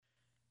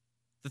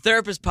The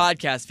Therapist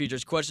Podcast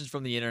features questions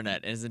from the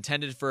internet and is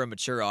intended for a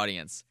mature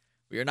audience.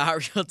 We are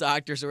not real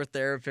doctors or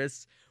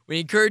therapists. We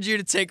encourage you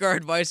to take our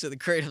advice with a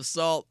grain of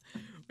salt.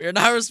 We are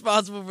not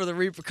responsible for the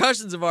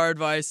repercussions of our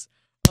advice,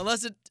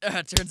 unless it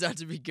turns out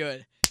to be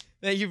good.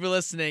 Thank you for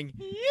listening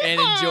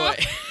and enjoy.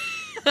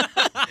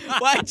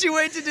 Why'd you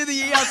wait to do the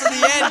yeehaws at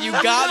the end? You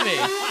got me.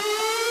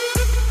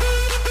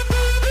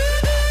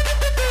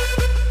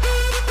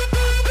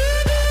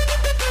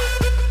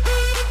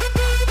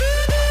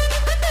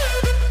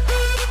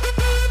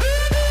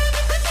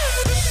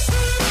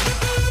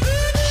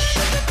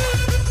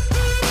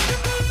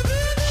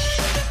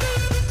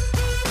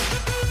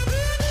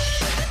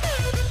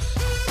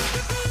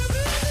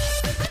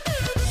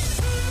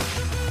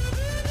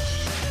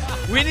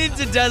 We need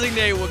to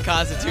designate what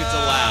constitutes a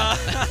laugh.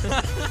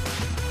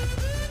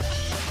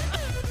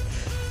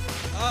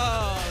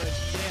 Oh,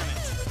 damn it.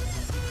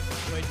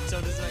 Wait, so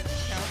does that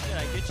count? Did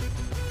I get you?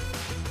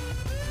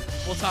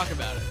 We'll talk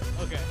about it.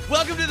 Okay.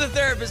 Welcome to the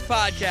Therapist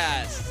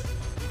Podcast.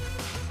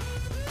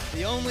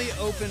 The only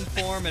open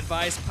form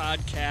advice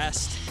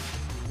podcast,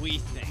 we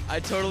think. I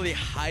totally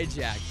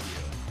hijacked you,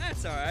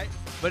 That's all right.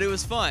 but it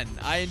was fun.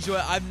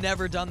 I've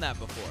never done that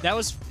before. I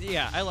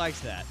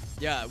liked that.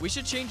 Yeah, we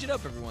should change it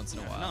up every once in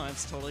a No, while.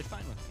 that's totally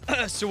fine with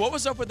me. So what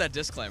was up with that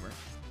disclaimer?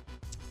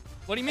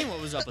 What do you mean,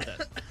 what was up with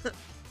that?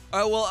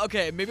 All right, well,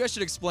 okay, maybe I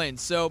should explain.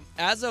 So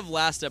as of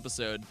last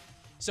episode,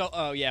 So,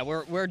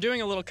 we're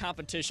doing a little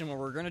competition where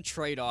we're going to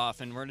trade off,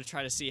 and we're going to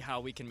try to see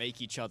how we can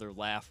make each other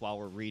laugh while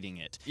we're reading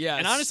it. Yes.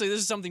 And honestly, this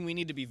is something we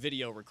need to be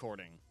video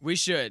recording. we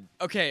should.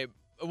 Okay,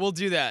 we'll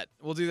do that.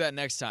 We'll do that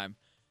next time.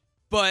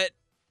 But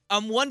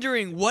I'm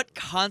wondering what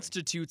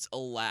constitutes a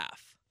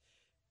laugh.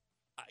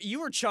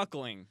 You were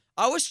chuckling.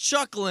 I was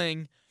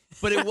chuckling,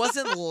 but it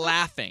wasn't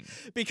laughing.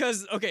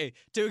 Because, okay,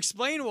 to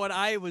explain what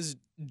I was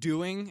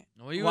doing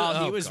Oh, you- while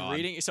he oh, was God.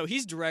 reading, so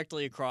he's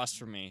directly across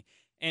from me,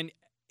 and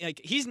I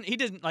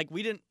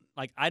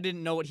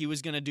didn't know what he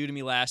was gonna do to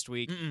me last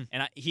week, Mm-mm.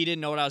 and he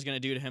didn't know what I was gonna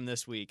do to him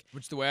this week.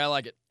 Which is the way I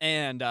like it.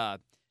 And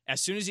as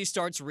soon as he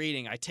starts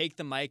reading, I take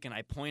the mic and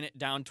I point it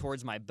down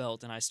towards my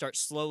belt, and I start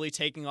slowly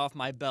taking off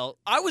my belt.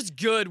 I was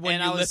good when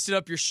And you I was- lifted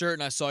up your shirt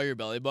and I saw your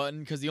belly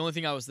button, because the only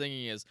thing I was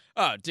thinking is,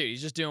 oh, dude,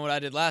 he's just doing what I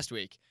did last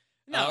week.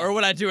 No. Or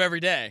what I do every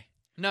day.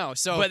 No,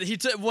 so But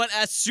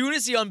as soon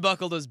as he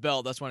unbuckled his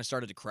belt, that's when I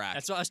started to crack.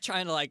 that's why I was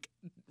trying to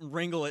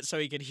wrangle it so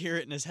he could hear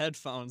it in his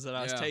headphones that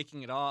I was Yeah.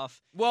 taking it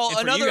off. Well,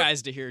 And for you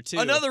guys to hear too.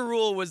 Another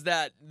rule was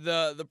that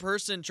the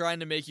person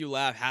trying to make you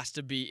laugh has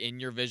to be in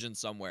your vision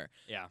somewhere.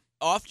 Yeah.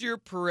 Off your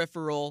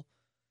peripheral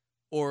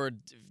or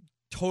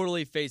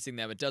totally facing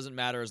them. It doesn't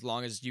matter as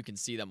long as you can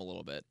see them a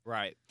little bit.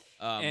 Right.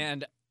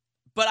 And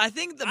but I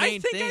think the main I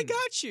think thing I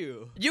got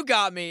you. you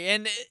got me,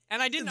 and And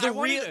I didn't.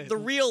 the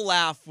real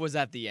laugh was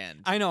at the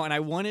end. I know, and I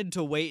wanted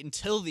to wait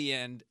until the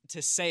end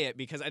to say it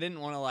because I didn't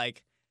want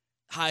to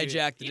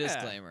Hijack the Yeah.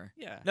 disclaimer.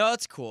 Yeah. No,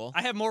 that's cool.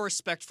 I have more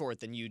respect for it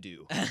than you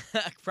do.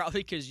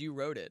 Probably because you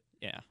wrote it.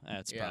 Yeah,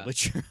 that's Yeah. probably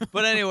true.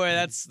 But anyway,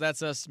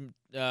 that's us.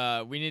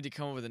 We need to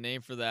come up with a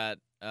name for that.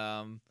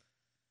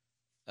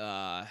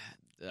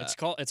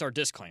 It's our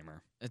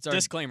disclaimer. It's our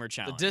Disclaimer the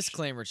challenge.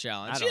 disclaimer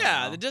challenge. I don't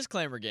Yeah, know. the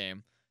disclaimer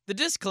game. The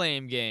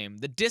disclaim game.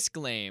 The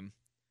disclaim.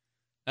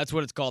 That's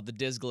what it's called, the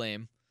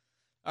disclaim.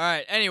 All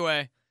right,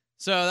 anyway.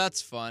 So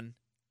that's fun.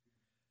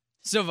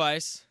 So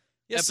Vice,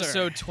 Yes, sir.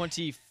 episode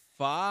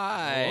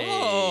 25.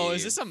 Oh,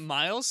 is this a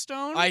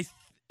milestone?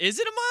 Is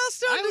it a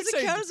milestone? I would Does it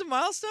say- count as a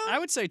milestone? I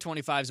would say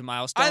 25 is a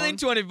milestone. I think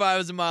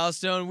 25 is a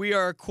milestone. We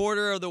are a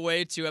quarter of the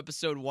way to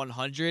episode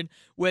 100,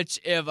 which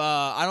if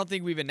I don't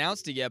think we've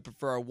announced it yet, but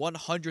for our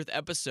 100th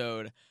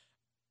episode,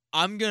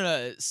 I'm going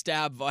to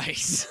stab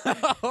Vice right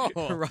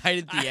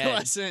at the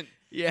end.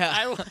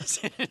 I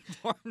wasn't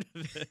informed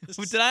of this.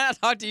 Did I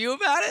not talk to you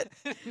about it?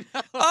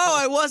 No. Oh,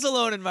 I was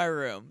alone in my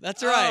room.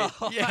 That's right.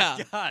 Oh, yeah.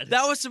 my God.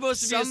 That was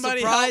supposed to be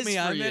Somebody a surprise help me.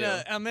 for I'm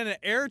you. I'm in an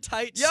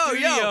airtight Yo,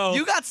 studio.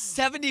 you got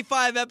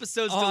 75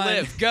 episodes to On-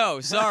 live. Go.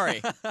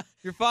 Sorry.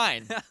 You're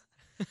fine.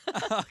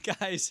 Oh,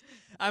 guys,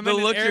 I'm The in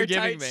an look you're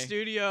giving airtight me.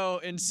 studio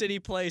in City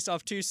Place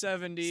off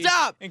 270.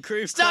 Stop! In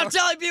Creve Stop Coeur.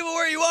 telling people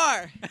where you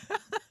are.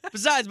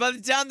 Besides, by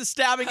the time the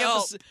stabbing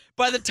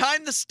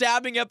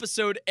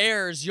episode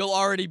airs, you'll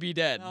already be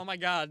dead. Oh my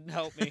God,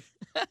 help me.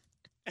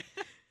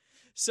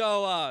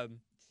 So,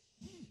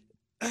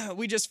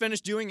 we just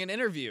finished doing an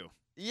interview.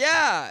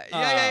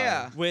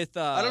 Yeah. With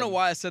I don't know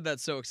why I said that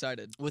so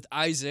excited. with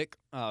Isaac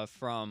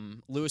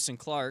from Lewis and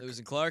Clark. Lewis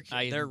and Clark,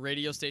 their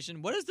radio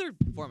station. What is their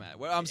format?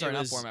 I'm sorry,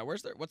 not format.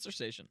 What's their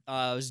station? It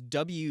was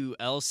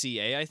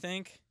WLCA, I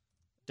think.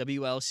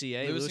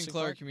 WLCA. Lewis and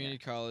Clark Community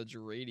College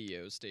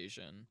radio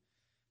station.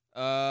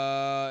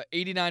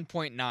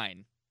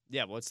 89.9.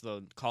 Yeah, what's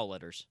the call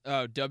letters?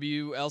 Oh,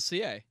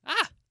 WLCA.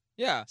 Ah,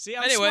 Yeah. see,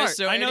 I'm anyway, smart.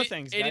 so I know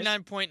things, guys.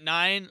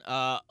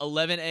 89.9,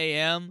 11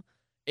 a.m.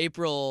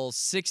 April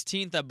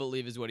 16th, I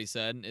believe is what he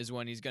said, is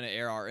when he's going to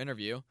air our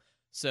interview.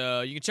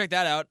 So you can check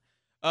that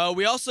out.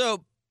 We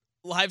also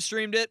live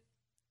streamed it,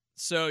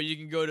 so you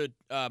can go to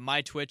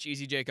my Twitch,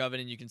 Easy Jake Oven,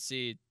 and you can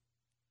see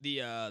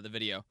the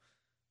video.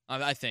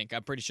 I think.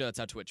 I'm pretty sure that's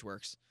how Twitch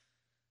works.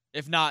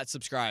 If not,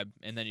 subscribe,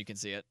 and then you can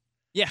see it.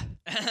 Yeah.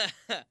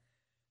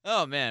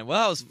 Oh man,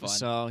 well that was fun.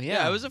 So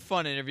yeah, it was a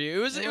fun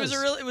interview. It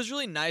was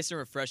really nice and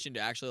refreshing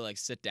to actually like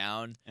sit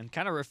down and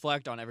kind of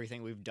reflect on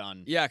everything we've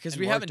done. Yeah, because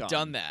we haven't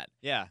done that.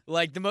 Yeah,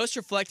 like the most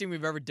reflecting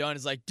we've ever done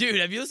is like, dude,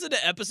 have you listened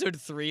to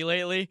episode 3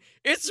 lately?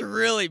 It's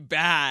really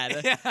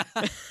bad.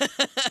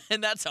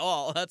 And that's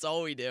all. That's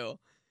all we do.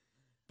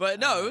 But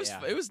no,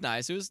 it was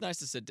nice. It was nice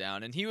to sit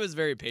down, and he was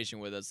very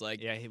patient with us.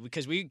 Like, yeah,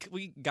 because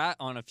we got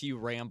on a few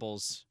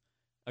rambles.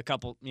 A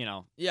couple,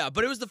 Yeah,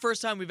 but it was the first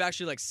time we've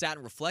actually like sat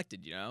and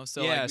reflected,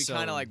 So like we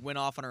kind of like went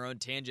off on our own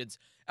tangents.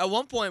 At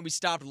one point, we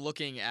stopped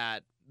looking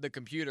at the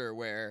computer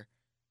where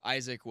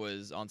Isaac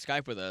was on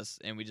Skype with us,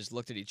 and we just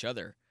looked at each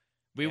other.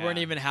 We weren't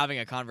even having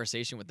a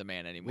conversation with the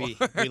man anymore.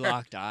 We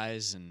locked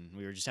eyes, and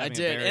we were just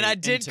having. I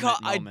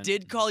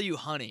did call you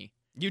honey.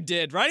 You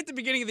did right at the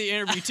beginning of the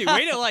interview too.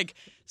 Way to like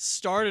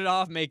started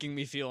off making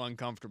me feel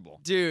uncomfortable.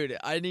 Dude,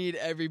 I need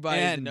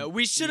everybody to know.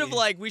 We should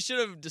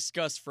have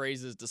discussed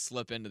phrases to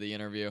slip into the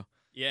interview.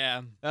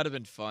 Yeah, that'd have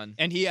been fun.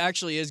 And he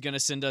actually is going to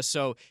send us.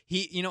 So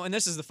he, and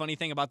this is the funny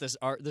thing about this.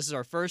 This is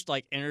our first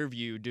like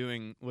interview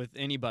doing with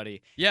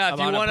anybody. Yeah, if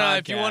you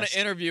want to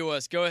interview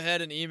us, go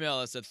ahead and email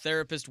us at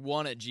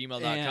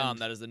therapist1@gmail.com.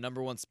 That is the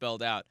number 1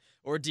 spelled out,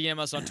 or DM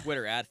us on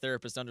Twitter at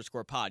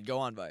therapist_pod. Go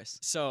on, Vice.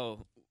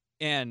 So.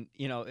 And,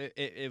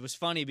 it was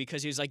funny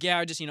because he was like,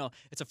 yeah, it's a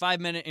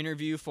 5-minute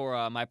interview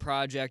for my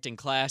project in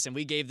class. And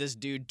we gave this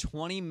dude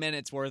 20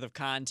 minutes worth of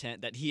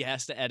content that he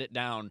has to edit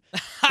down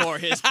for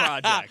his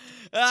project.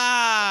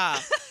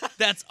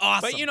 That's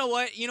awesome. But you know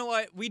what?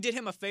 We did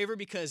him a favor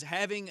because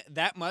having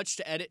that much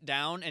to edit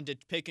down and to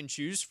pick and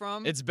choose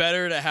from. It's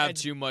better to have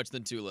too much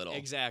than too little.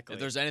 Exactly.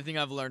 If there's anything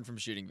I've learned from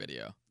shooting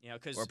video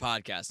or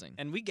podcasting.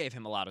 And we gave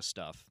him a lot of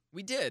stuff.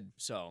 We did.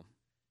 So...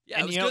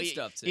 Yeah, and it was good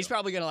stuff, too. He's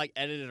probably going to, like,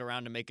 edit it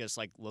around to make us,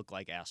 like, look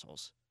like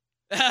assholes.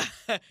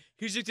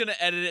 He's just going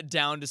to edit it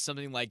down to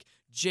something like,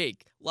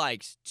 Jake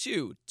likes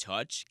to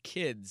touch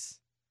kids.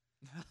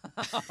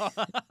 I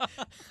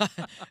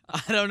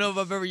don't know if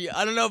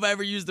I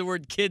ever used the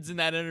word kids in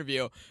that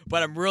interview,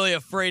 but I'm really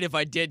afraid if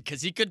I did,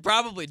 because he could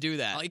probably do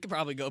that. Well, he could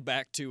probably go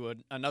back to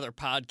another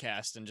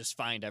podcast and just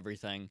find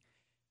everything.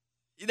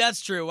 That's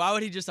true. Why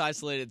would he just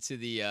isolate it to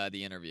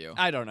the interview?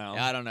 I don't know.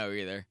 I don't know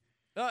either.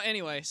 Well,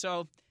 anyway,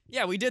 so...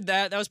 Yeah, we did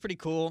that. That was pretty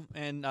cool.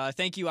 And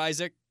thank you,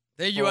 Isaac.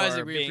 Thank you,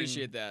 Isaac. We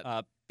appreciate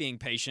that. Being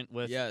patient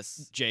with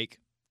Jake. Jake.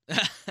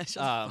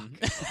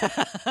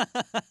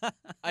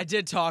 I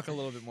did talk a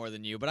little bit more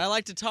than you, but I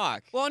like to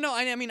talk. Well, no,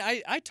 I mean,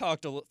 I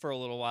talked for a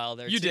little while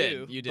there, You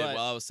too. You did, while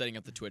I was setting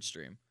up the Twitch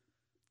stream.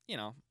 It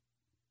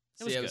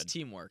was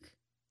teamwork.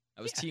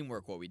 It was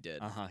teamwork what we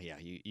did. Yeah,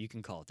 you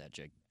can call it that,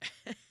 Jake.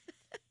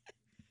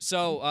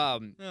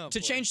 So, to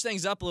change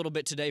things up a little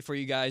bit today for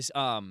you guys,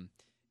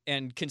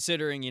 and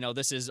considering,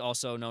 this is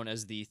also known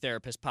as the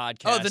Therapist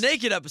Podcast. Oh, the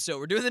naked episode.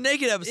 We're doing the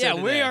naked episode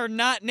today. We are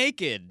not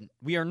naked.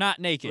 We are not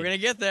naked. We're going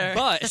to get there.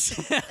 But,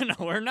 no,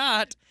 we're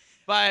not.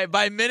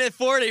 By minute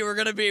 40, we're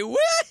going to be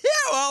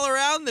all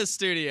around this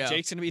studio.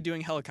 Jake's going to be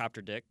doing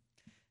helicopter dick.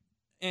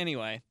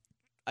 Anyway.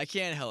 I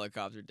can't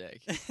helicopter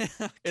dick.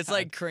 It's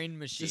like crane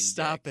machine Just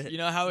stop dick. it. You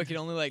know how it can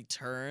only, like,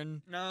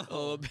 turn a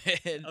little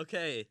bit?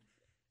 Okay.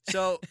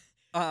 So,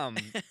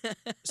 therapists,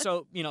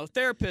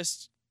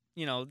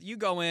 you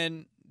go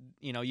in,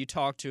 you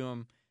talk to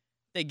them,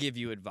 they give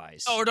you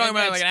advice. Oh, we're talking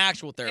about like an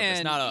actual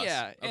therapist, not us.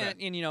 Yeah, okay.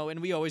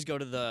 and we always go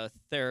to the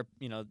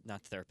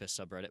not the therapist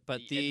subreddit, but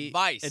the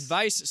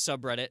advice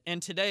subreddit.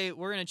 And today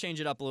we're going to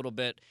change it up a little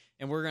bit,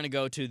 and we're going to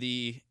go to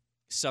the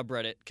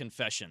subreddit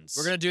confessions.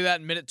 We're going to do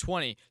that in minute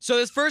 20. So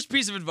this first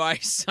piece of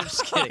advice, I'm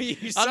just kidding.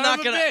 I'm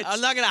not going to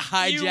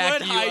hijack you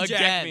would hijack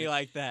again. me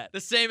like that.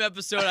 The same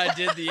episode I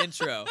did the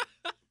intro.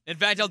 In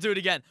fact, I'll do it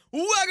again.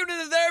 Welcome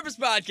to the Therapist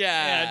Podcast.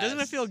 Yeah, doesn't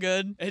it feel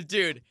good?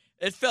 Dude,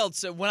 it felt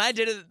so. When I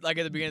did it, like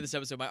at the beginning of this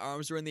episode, my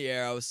arms were in the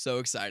air. I was so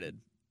excited.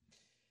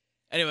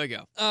 Anyway,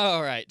 go.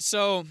 All right.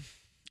 So,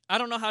 I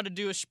don't know how to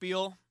do a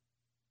spiel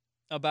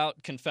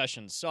about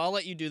confessions, so I'll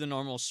let you do the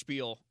normal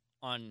spiel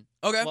on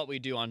what we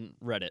do on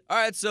Reddit. All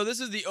right. So this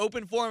is the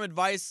Open Forum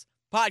Advice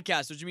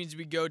Podcast, which means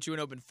we go to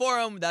an open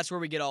forum. That's where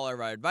we get all our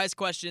advice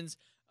questions.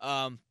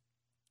 And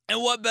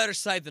what better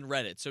site than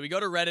Reddit? So we go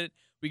to Reddit.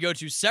 We go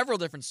to several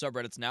different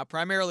subreddits now,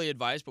 primarily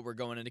advice, but we're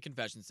going into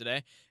confessions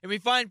today. And we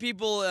find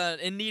people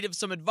in need of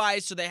some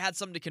advice, so they had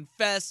something to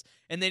confess,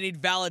 and they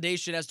need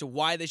validation as to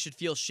why they should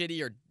feel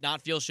shitty or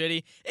not feel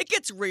shitty. It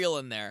gets real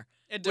in there.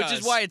 It does. Which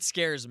is why it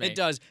scares me. It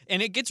does.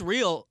 And it gets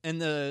real in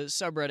the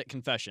subreddit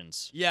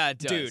confessions. Yeah, it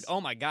does. Dude,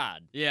 oh my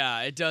God.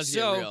 Yeah, it does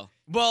get real.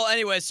 Well,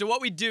 anyway, so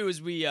what we do is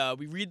we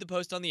read the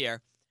post on the air,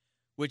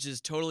 which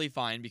is totally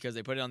fine because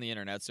they put it on the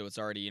internet, so it's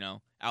already,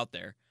 out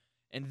there.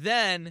 And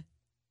then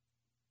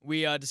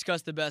we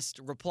discuss the best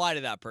reply to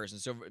that person.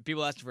 So if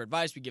people asking for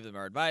advice, we give them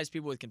our advice.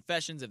 People with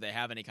confessions, if they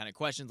have any kind of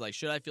questions like,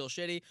 should I feel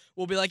shitty?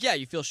 We'll be like, yeah,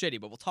 you feel shitty,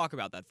 but we'll talk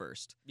about that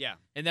first. Yeah.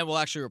 And then we'll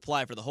actually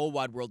reply for the whole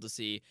wide world to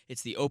see.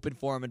 It's the Open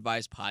Forum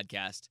Advice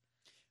Podcast.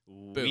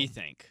 Boom. We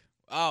think.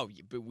 Oh,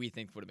 but we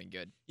think would have been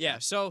good. Yeah,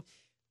 so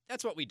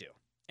that's what we do.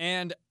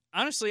 And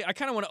honestly, I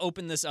kind of want to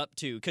open this up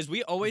too, because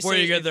we always Before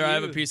say you get if there, I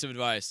have a piece of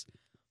advice.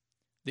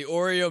 The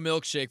Oreo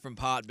milkshake from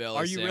Potbelly.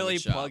 Are you really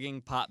Shop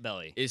plugging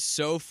Potbelly? is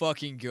so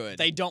fucking good.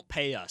 They don't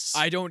pay us.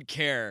 I don't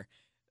care.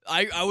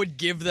 I would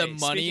give them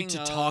money to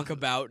talk of-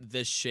 about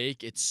this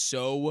shake. It's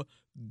so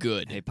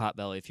good. Hey,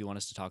 Potbelly, if you want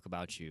us to talk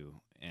about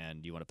you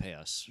and you want to pay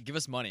us, Give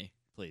us money.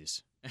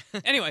 please.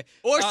 Anyway.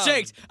 Or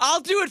shakes.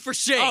 I'll do it for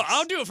shakes. Oh,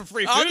 I'll do it for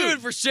free food. I'll do it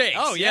for shakes.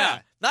 Oh, yeah.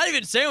 Not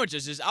even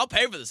sandwiches. Just I'll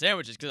pay for the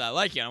sandwiches because I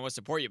like you and I want to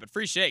support you. But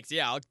free shakes,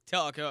 yeah, I'll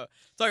talk about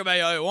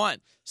you all you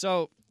want.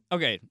 So,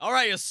 okay. I'll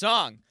write you a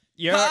song.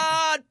 You're...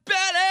 Hot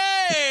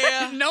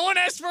belly. No one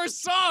asked for a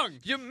song.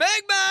 You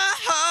make my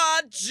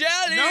heart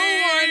jelly.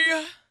 No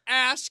one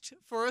asked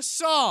for a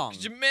song.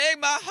 You make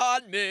my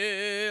heart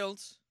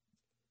melt.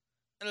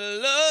 And I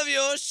love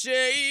your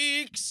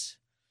shakes.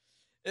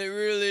 It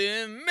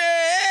really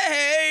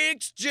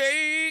makes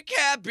Jake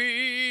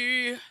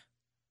happy.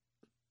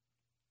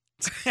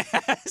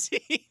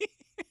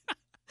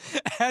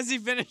 As he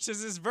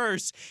finishes his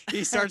verse,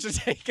 he starts to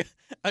take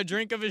a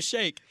drink of his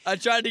shake. I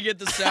tried to get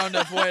the sound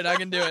up. Wait, I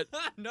can do it.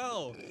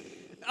 No.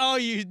 Oh,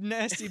 you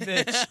nasty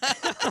bitch.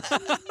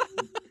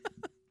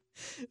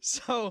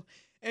 So,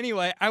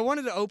 anyway, I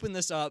wanted to open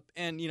this up,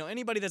 and,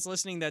 anybody that's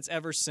listening that's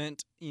ever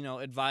sent,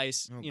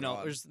 advice,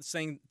 God. or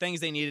saying things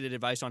they needed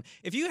advice on,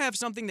 if you have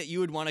something that you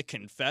would want to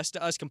confess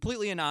to us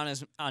completely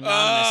anonymously,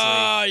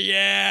 Oh,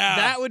 yeah.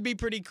 that would be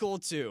pretty cool,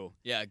 too.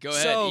 Yeah, go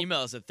ahead. So- Email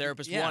us at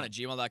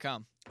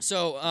therapist1@gmail.com.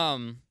 So,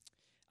 I'm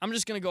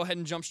just going to go ahead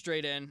and jump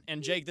straight in,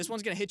 and Jake, this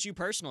one's going to hit you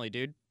personally,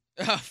 dude.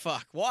 Oh,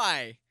 fuck.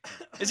 Why?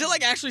 Is it,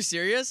 actually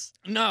serious?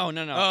 No. Oh, I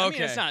mean,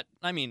 okay. it's not,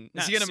 Is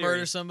not he going to murder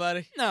serious.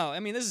 somebody? No, I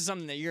mean, this is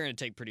something that you're going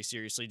to take pretty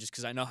seriously just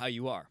because I know how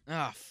you are.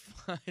 Oh,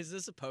 is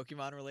this a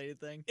Pokemon-related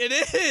thing? It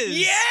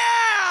is!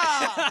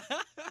 Yeah!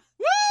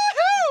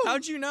 Woohoo!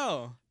 How'd you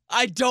know?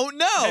 I don't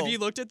know. Have you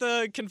looked at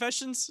the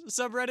confessions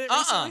subreddit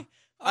recently?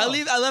 I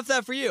left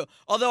that for you.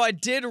 Although I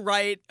did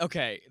write.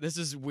 Okay, this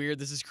is weird.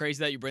 This is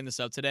crazy that you bring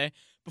this up today.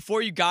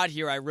 Before you got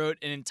here, I wrote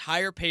an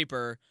entire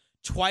paper,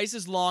 twice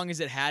as long as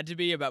it had to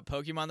be, about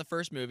Pokemon the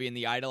first movie and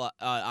the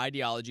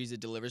ideologies it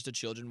delivers to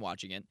children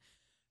watching it.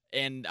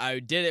 And I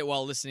did it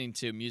while listening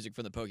to music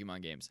from the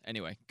Pokemon games.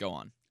 Anyway, go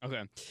on.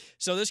 Okay.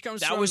 So this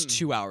comes That from... was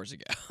 2 hours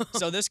ago.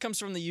 So this comes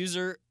from the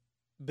user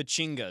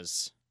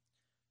Bachingas.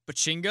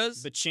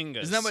 Bachingas?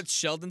 Bachingas. Isn't that what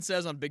Sheldon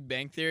says on Big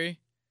Bang Theory?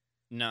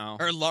 No.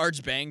 Or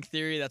Large Bang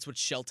Theory? That's what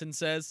Shelton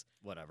says?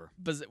 Whatever.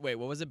 Wait,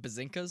 what was it?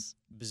 Bazinkas?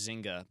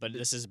 Bazinga. But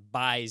this is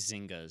by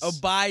Zingas. Oh,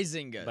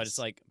 Bizingas. But it's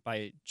like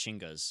by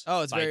Chingas.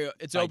 Oh, it's by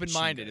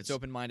open-minded. Chingas. It's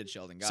open-minded,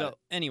 Sheldon. Got So it.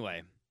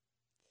 anyway,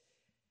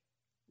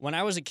 when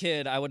I was a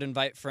kid, I would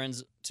invite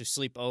friends to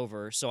sleep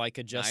over so I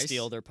could just Nice.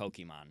 steal their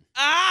Pokemon.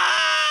 Ah!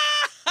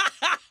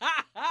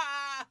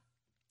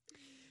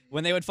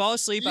 When they would fall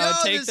asleep, I would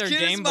take this their kid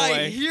Game is my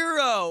Boy.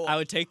 hero. I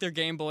would take their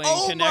Game Boy and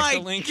Oh connect my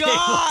the link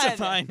God! cable to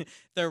find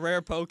their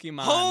rare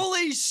Pokemon.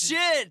 Holy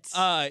shit!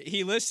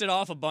 He listed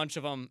off a bunch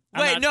of them.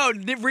 Wait,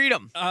 read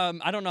them.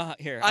 I don't know how.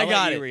 Here, I I'll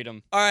got let it. you read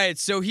them. All right,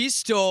 so he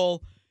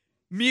stole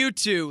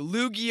Mewtwo,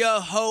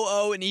 Lugia,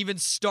 Ho-Oh, and even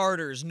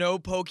starters. No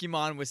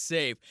Pokemon was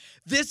safe.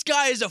 This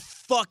guy is a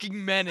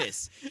fucking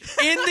menace.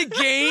 In the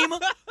game,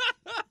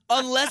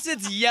 unless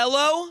it's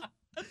yellow,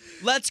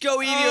 let's go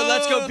Eevee or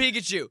let's go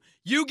Pikachu.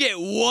 You get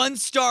one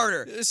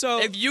starter. So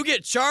If you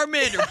get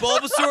Charmander,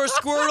 Bulbasaur,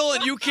 Squirtle,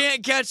 and you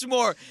can't catch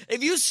more,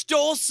 if you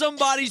stole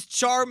somebody's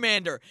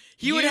Charmander,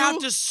 he would You have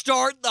to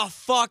start the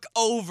fuck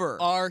over.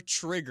 are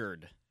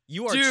triggered.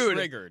 You are Dude,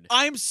 triggered.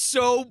 I'm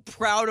so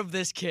proud of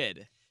this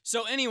kid.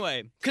 So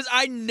anyway, Because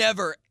I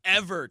never,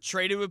 ever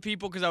traded with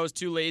people because I was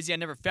too lazy. I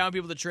never found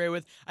people to trade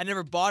with. I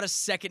never bought a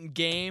second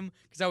game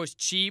because I was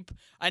cheap.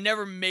 I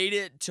never made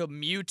it to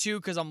Mewtwo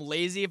because I'm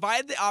lazy. If I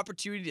had the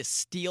opportunity to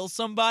steal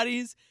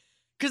somebody's,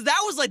 because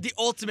that was like the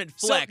ultimate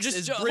flex,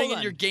 is hold bringing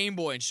on. your Game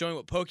Boy and showing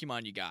what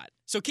Pokemon you got.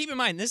 so keep in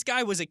mind, this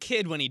guy was a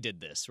kid when he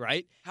did this,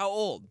 right? How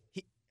old?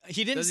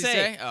 He didn't Does he say,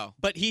 say? Oh.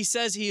 but he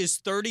says he is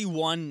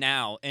 31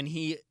 now, and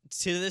he,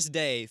 to this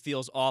day,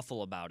 feels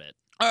awful about it.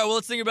 All right, well,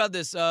 let's think about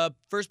this.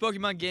 First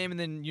Pokemon game in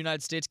the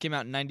United States came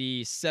out in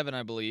 97,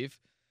 I believe.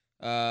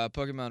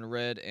 Pokemon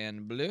Red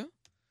and Blue.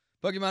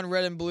 Pokemon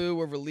Red and Blue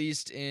were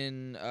released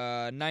in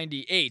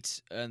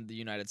 98 in the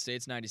United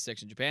States,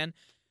 96 in Japan,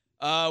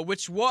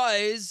 which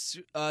was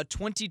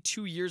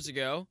 22 years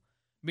ago,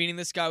 meaning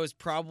this guy was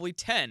probably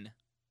 10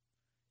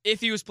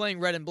 if he was playing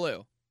Red and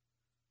Blue.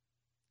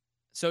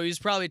 So he was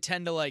probably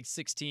 10 to like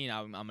 16,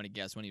 I'm going to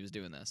guess, when he was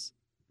doing this.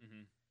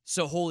 Mhm.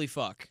 So holy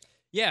fuck.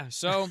 Yeah,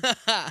 so,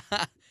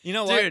 you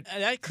know Dude, what?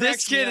 That this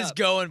cracks me kid is up.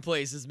 going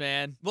places,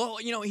 man. Well,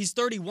 he's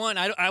 31.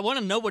 I want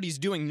to know what he's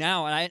doing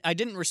now, and I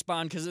didn't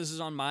respond because this is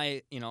on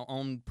my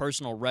own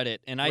personal Reddit,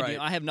 and Right.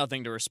 I have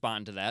nothing to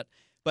respond to that.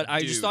 But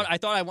I just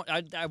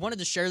Dude. I wanted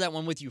to share that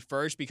one with you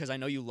first because I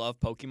know you love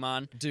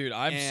Pokemon. Dude,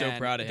 I'm so And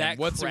proud of him.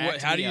 that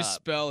cracked How do me you up.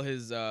 spell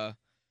his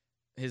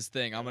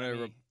thing? I'm Let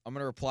gonna me- I'm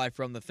gonna reply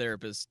from the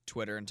therapist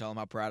Twitter and tell him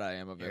how proud I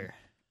am of him. Here,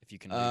 if you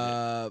can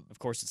read it. Of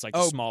course, it's like the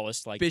oh,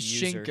 smallest user.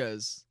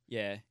 Bishinkas.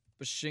 Yeah.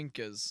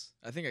 Bishinkas.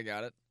 I think I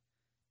got it.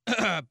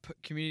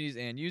 communities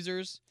and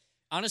users.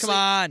 Honestly, Come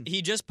on.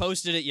 he just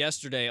posted it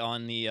yesterday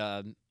on the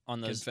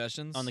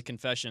Confessions? on the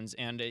confessions,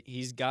 and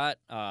he's got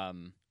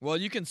Well,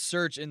 you can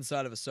search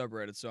inside of a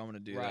subreddit, so I'm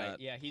going to do right.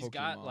 that. Yeah, he's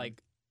got Pokemon.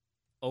 like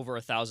over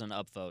 1,000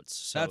 upvotes.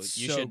 So That's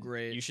you so should,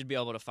 great. You should be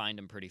able to find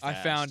him pretty fast.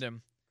 I found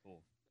him.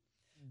 Cool.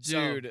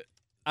 Dude, So,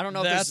 I don't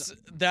know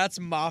that's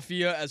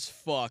mafia as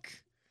fuck.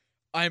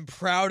 I'm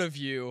proud of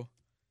you,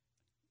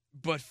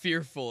 but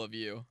fearful of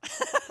you.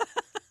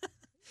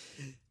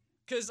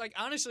 Because, like,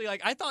 honestly,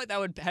 like, I thought that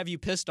would have you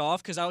pissed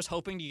off because I was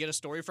hoping to get a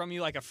story from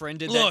you like a friend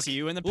did that to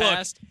you in the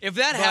past. If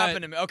that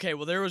happened to me, okay,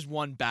 well, there was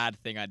one bad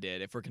thing I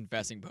did if we're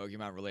confessing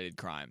Pokemon-related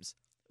crimes.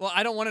 Well,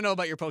 I don't want to know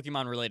about your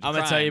Pokemon-related crimes. I'm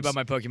going to tell you about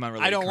my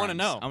Pokemon-related crimes. I don't want to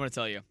know. I'm going to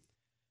tell you.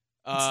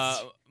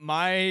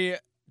 My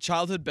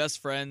childhood best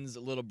friend's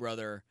little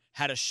brother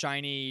had a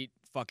shiny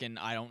fucking,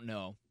 I don't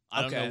know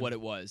what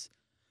it was.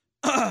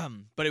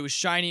 But it was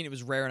shiny and it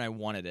was rare and I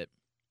wanted it.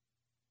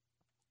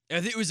 I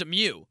think it was a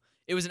Mew.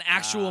 It was an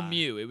actual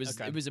Mew. It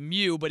was a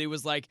Mew, but it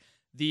was like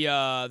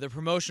the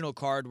promotional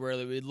card where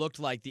it looked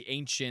like the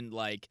ancient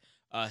like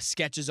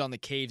sketches on the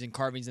caves and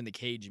carvings in the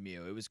cage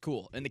Mew. It was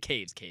cool. In the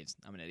caves.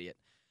 I'm an idiot.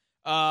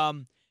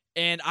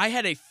 And I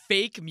had a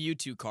fake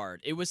Mewtwo card.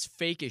 It was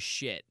fake as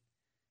shit.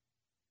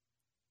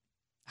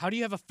 How do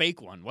you have a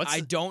fake one?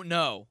 I don't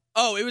know.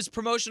 Oh, it was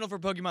promotional for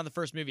Pokemon the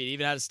first movie. It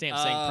even had a stamp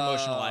saying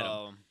promotional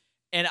item.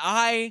 And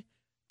I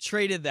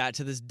traded that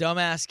to this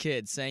dumbass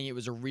kid saying it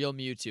was a real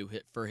Mewtwo.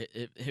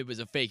 It was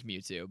a fake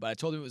Mewtwo, but I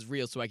told him it was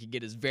real so I could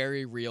get his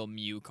very real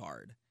Mew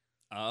card.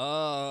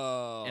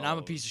 Oh. And I'm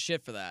a piece of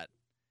shit for that.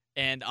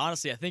 And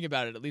honestly, I think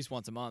about it at least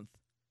once a month.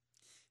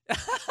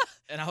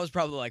 And I was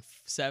probably like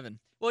 7.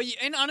 Well,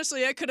 and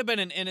honestly, that could have been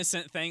an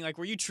innocent thing, like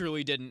where you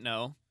truly didn't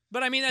know.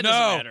 But I mean, that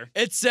doesn't matter.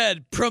 It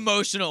said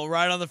promotional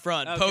right on the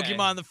front. Okay.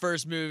 Pokemon the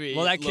first movie.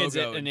 Well, that kid's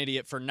logo. an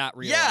idiot for not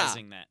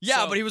realizing that. Yeah,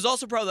 So- but he was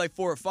also probably like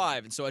 4 or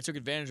 5, and so I took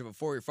advantage of a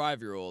 4 or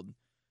 5-year-old.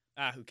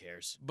 Who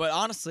cares? But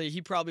honestly,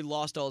 he probably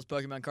lost all his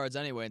Pokemon cards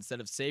anyway. Instead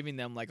of saving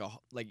them like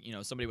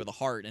somebody with a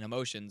heart and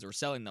emotions, or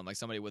selling them like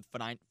somebody with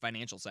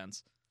financial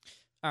sense.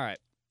 All right.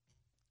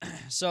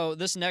 So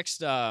this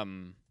next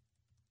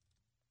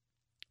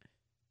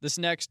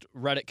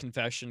Reddit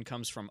confession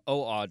comes from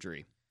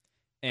Audrey.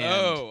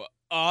 And,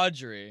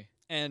 Audrey.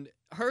 And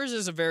hers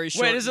is a very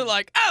short. Wait, is it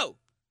like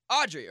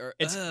Audrey, or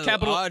it's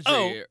capital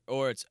Audrey, O,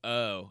 or it's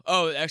O?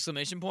 Oh,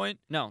 exclamation point?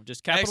 No,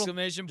 just capital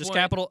exclamation point. Just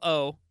capital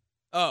O.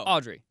 Oh,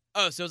 Audrey.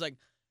 Oh, so it's like,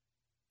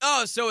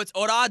 so it's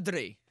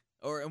Audrey.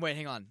 Or wait,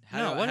 hang on.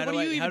 What are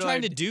you even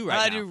trying to do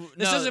right now?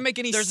 This doesn't make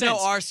any sense. There's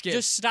no R skip.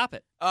 Just stop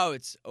it. Oh,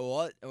 it's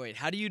wait.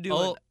 How do you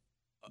do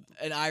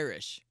an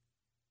Irish?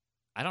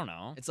 I don't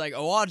know. It's like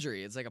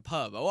Audrey. It's like a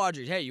pub.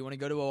 Audrey. Hey, you want to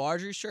go to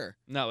Audrey? Sure.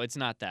 No, it's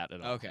not that at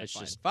all. Okay, it's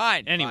fine. just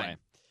fine. Anyway,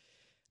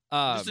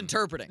 just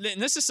interpreting.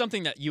 And this is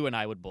something that you and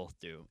I would both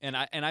do, and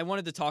I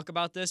wanted to talk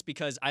about this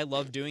because I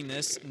love doing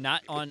this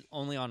not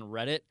only on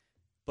Reddit,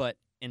 but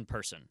in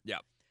person. Yeah.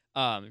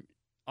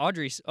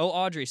 Audrey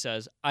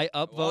says I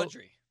upvote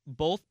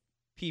both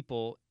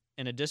people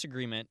in a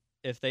disagreement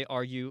if they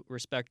argue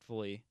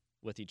respectfully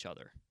with each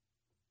other.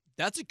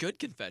 That's a good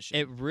confession.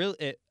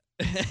 It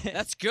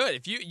That's good.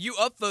 If you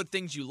upvote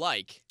things you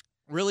like,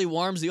 really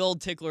warms the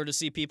old tickler to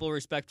see people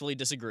respectfully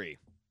disagree.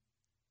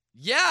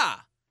 Yeah.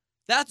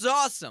 That's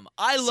awesome.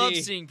 I love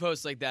seeing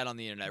posts like that on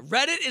the internet.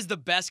 Reddit is the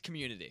best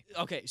community.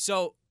 Okay,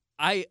 so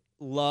I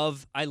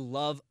love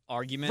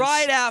arguments.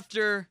 Right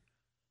after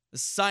the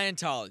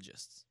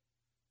Scientologists.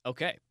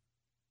 Okay.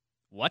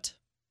 What?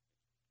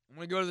 I'm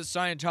going to go to the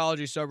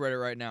Scientology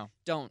subreddit right now.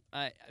 Don't.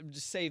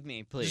 Just save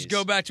me, please. Just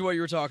go back to what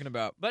you were talking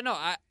about. But no,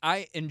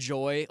 I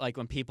enjoy, like,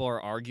 when people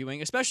are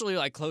arguing, especially,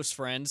 like, close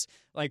friends.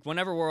 Like,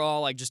 whenever we're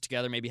all, like, just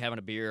together, maybe having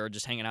a beer or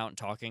just hanging out and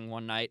talking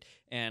one night,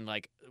 and,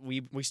 like,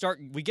 we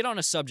get on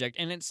a subject,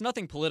 and it's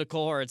nothing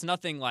political or it's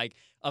nothing, like,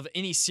 of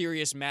any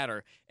serious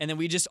matter, and then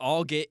we just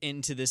all get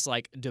into this,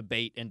 like,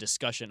 debate and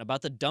discussion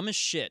about the dumbest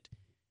shit.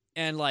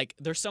 And, like,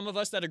 there's some of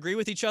us that agree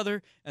with each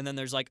other, and then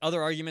there's, like,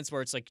 other arguments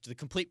where it's, like, the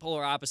complete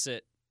polar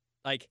opposite.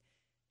 Like,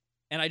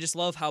 and I just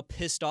love how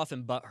pissed off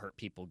and butthurt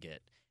people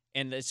get.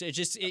 And it's I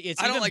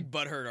don't like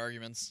butthurt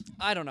arguments.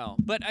 I don't know.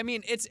 But I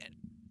mean, it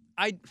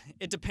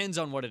depends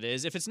on what it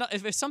is. If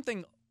it's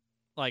something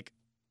like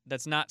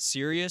that's not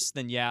serious,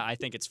 then yeah, I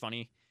think it's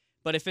funny.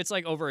 But if it's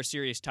like over a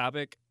serious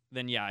topic,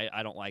 then yeah,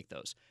 I don't like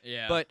those.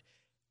 Yeah. But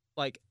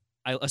like,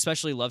 I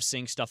especially love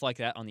seeing stuff like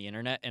that on the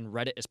internet, and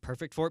Reddit is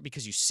perfect for it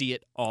because you see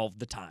it all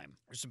the time.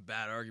 There's some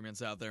bad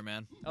arguments out there,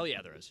 man. Oh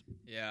yeah, there is.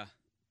 Yeah.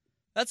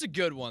 That's a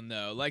good one,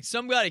 though. Like,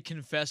 somebody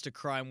confessed a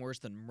crime worse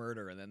than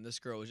murder, and then this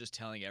girl was just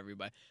telling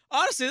everybody.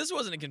 Honestly, this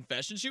wasn't a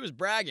confession. She was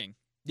bragging.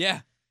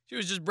 Yeah. She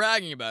was just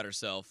bragging about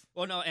herself.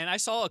 Well, no, and I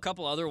saw a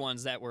couple other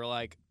ones that were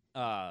like...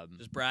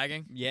 just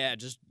bragging? Yeah,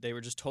 they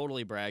were just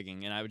totally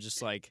bragging, and I was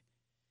just like...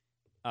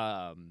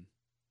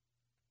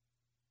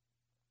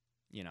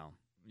 you know...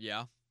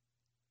 Yeah.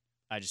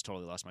 I just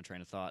totally lost my train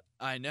of thought.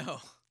 I know.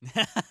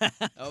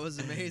 That was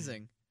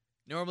amazing.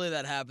 Normally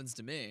that happens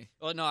to me.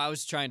 Well, no, I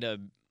was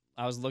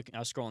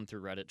scrolling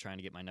through Reddit trying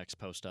to get my next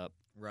post up.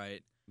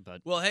 Right.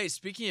 But Well, hey,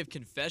 speaking of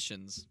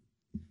confessions,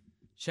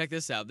 check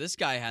this out. This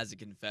guy has a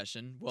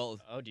confession. Well,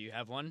 oh, do you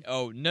have one?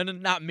 oh, no,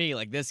 not me,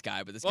 like this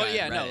guy, but this Well, guy.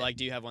 yeah, on no, Reddit. like,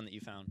 do you have one that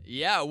you found?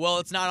 Yeah, well,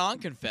 it's not on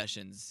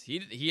confessions.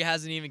 He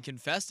hasn't even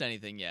confessed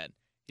anything yet.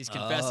 He's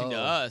confessing to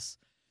Oh. us.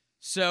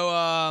 So,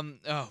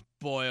 oh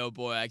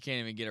boy, I can't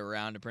even get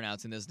around to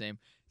pronouncing this name.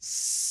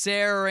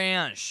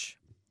 Saransh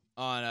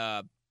on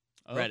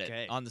Reddit,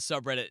 Okay. on the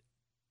subreddit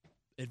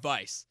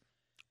advice.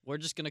 We're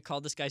just going to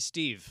call this guy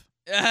Steve.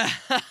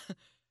 All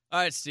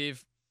right,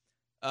 Steve.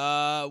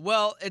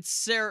 Well,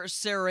 it's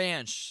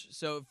Saransh.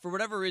 So for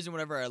whatever reason,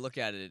 whenever I look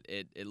at it,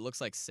 it looks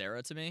like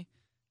Sarah to me,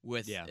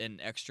 with an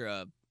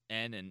extra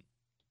N and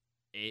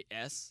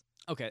S.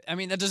 Okay, I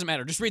mean, that doesn't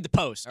matter. Just read the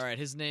post. All right,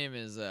 his name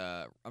is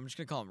I'm just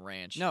gonna call him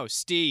Ranch. No,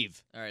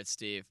 Steve. All right,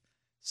 Steve.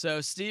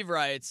 So Steve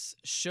writes,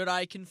 "Should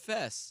I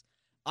confess?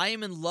 I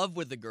am in love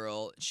with the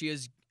girl. She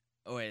is."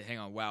 Oh wait, hang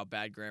on. Wow,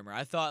 bad grammar.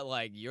 I thought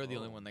like you're the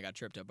only one that got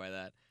tripped up by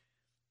that.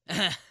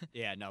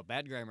 Yeah, no,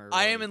 bad grammar.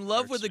 I really am in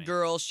love with hurts the me.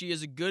 girl. She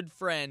is a good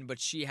friend, but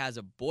she has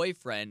a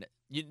boyfriend.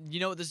 You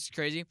know what? This is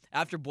crazy.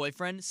 After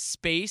boyfriend,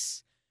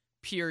 space,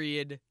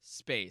 period,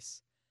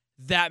 space.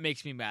 That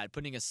makes me mad.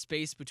 Putting a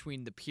space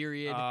between the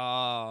period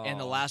and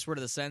the last word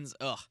of the sentence.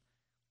 Ugh.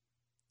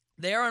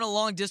 They are in a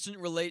long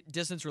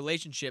distance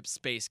relationship.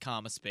 Space,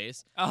 comma,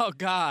 space. Oh,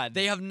 God.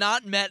 They have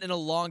not met in a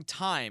long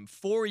time.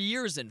 4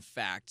 years, in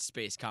fact.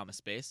 Space, comma,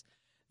 space.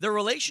 Their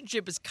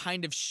relationship is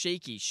kind of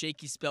shaky.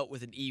 Shaky spelt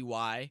with an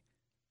EY.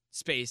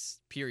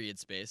 Space, period,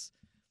 space.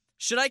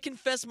 Should I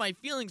confess my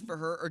feelings for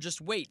her or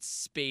just wait?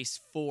 Space,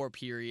 4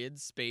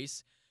 periods,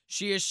 space.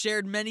 She has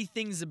shared many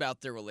things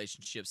about their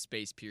relationship.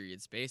 Space,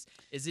 period, space.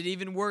 Is it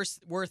even worth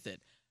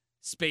it?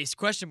 Space,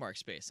 question mark,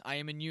 space. I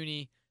am in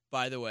uni,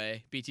 by the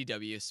way.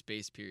 BTW,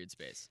 space, period,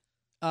 space.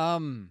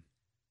 You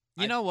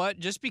know what?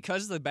 Just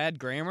because of the bad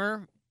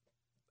grammar,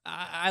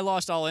 I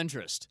lost all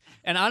interest.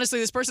 And honestly,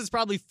 this person's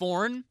probably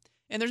foreign,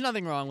 and there's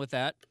nothing wrong with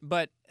that.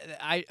 But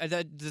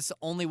that's the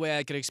only way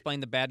I could explain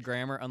the bad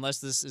grammar, unless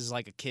this is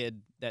like a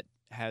kid that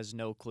has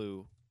no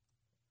clue.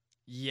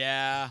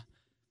 Yeah.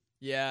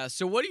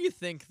 So what do you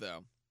think,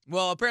 though?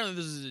 Well, apparently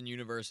this is in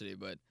university,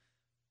 but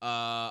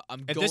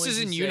I'm If going this is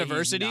to in say he's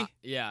university, not-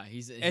 yeah, if he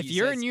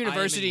you're says, in "I am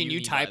university and you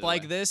uni," by type the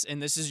like way. this,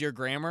 and this is your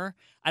grammar,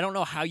 I don't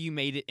know how you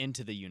made it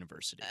into the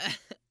university,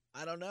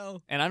 I don't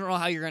know. and I don't know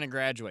how you're gonna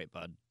graduate,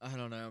 bud. I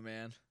don't know,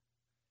 man.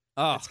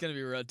 Oh, It's gonna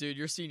be real, dude.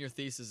 Your senior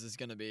thesis is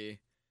gonna be,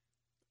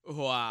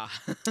 wow,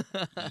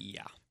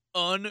 yeah.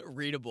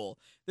 unreadable.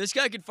 This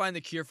guy could find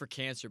the cure for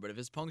cancer, but if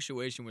his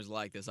punctuation was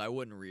like this, I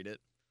wouldn't read it.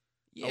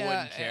 Yeah,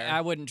 wouldn't care.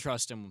 I wouldn't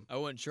trust him. I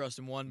wouldn't trust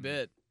him one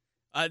bit.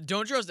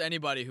 Don't trust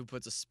anybody who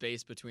puts a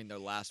space between their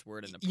last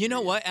word and a You know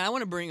period. what? And I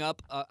want to bring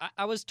up.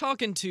 I was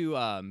talking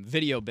to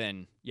Video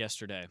Ben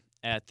yesterday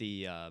at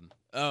the.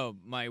 Oh,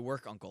 my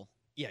work uncle.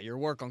 Yeah, your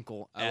work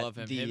uncle. I at love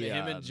him. The,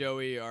 Him and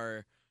Joey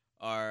are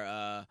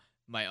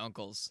my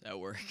uncles at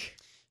work.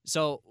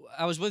 So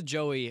I was with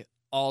Joey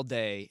all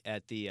day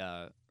at the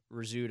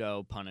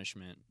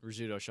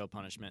Rizzuto show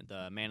punishment,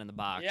 the Man in the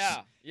Box.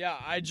 Yeah.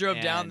 I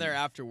drove down And- there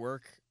after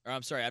work. Or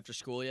I'm sorry, after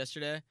school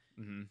yesterday.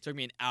 Mm-hmm. Took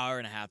me an hour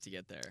and a half to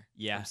get there.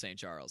 Yeah. From St.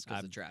 Charles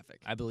because of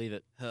traffic. I believe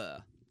it. Huh.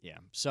 Yeah.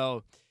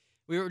 So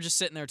we were just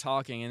sitting there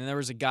talking, and there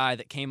was a guy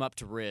that came up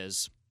to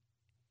Riz,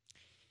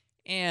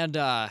 and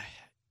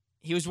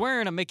he was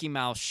wearing a Mickey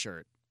Mouse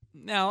shirt.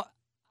 Now,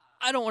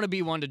 I don't want to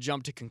be one to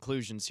jump to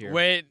conclusions here.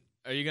 Wait,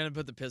 are you gonna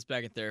put the piss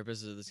back at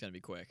therapist, or is this gonna be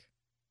quick?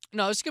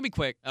 No, this is gonna be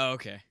quick. Oh,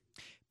 okay.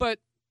 But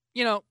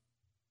you know,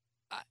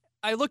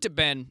 I looked at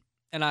Ben,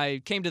 and I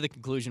came to the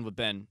conclusion with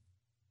Ben.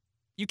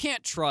 You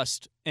can't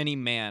trust any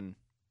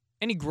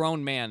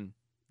grown man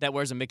that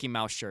wears a Mickey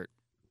Mouse shirt.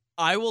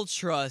 I will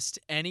trust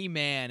any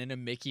man in a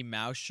Mickey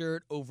Mouse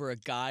shirt over a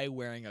guy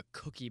wearing a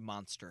Cookie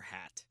Monster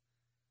hat.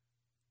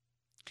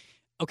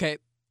 Okay.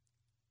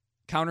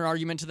 Counter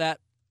argument to that.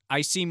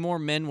 I see more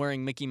men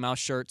wearing Mickey Mouse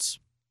shirts.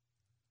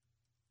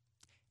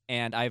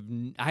 And I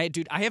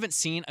haven't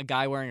seen a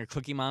guy wearing a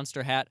Cookie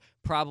Monster hat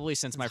probably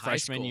since my high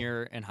freshman school.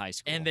 year in high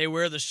school. And they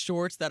wear the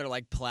shorts that are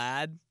like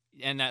plaid.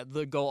 And that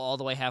they go all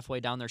the way halfway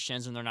down their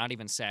shins and they're not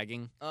even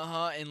sagging.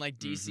 And like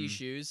DC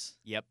shoes.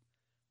 Yep.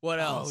 What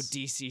Oh, else?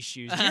 DC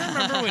shoes. Do you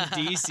remember when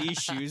DC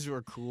shoes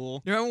were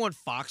cool? You remember when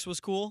Fox was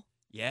cool?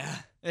 Yeah.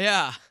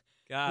 Yeah.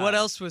 God. What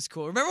else was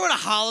cool? Remember when a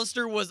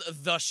Hollister was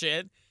the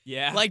shit?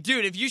 Yeah. Like,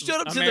 dude, if you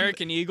showed up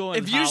American Eagle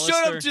and if you showed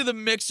up Hollister, to the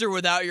mixer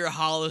without your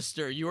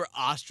Hollister, you were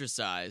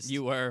ostracized.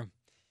 you were.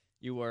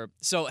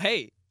 So,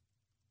 hey,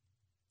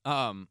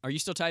 are you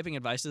still typing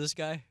advice to this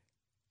guy?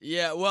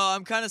 Yeah, well,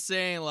 I'm kind of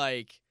saying,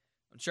 like,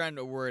 I'm trying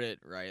to word it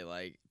right.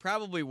 Like,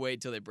 probably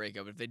wait till they break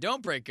up. If they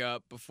don't break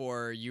up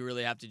before you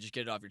really have to just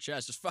get it off your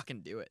chest, just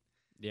fucking do it.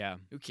 Yeah.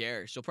 Who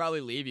cares? She'll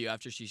probably leave you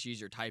after she sees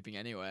your typing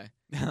anyway.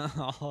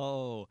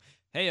 Oh,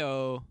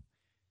 hey-oh.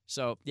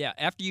 So, yeah,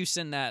 after you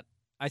send that,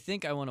 I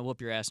think I want to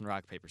whoop your ass in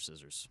rock, paper,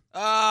 scissors.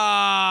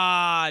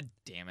 Ah,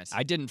 damn it.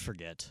 I didn't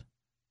forget.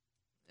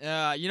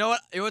 You know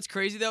what? What's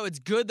crazy, though? It's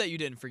good that you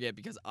didn't forget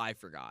because I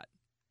forgot.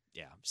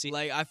 Yeah. See,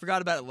 Like, I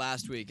forgot about it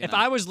last week. if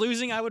I was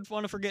losing, I would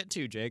want to forget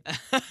too, Jake.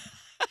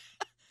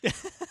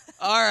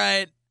 All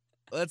right,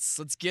 let's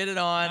get it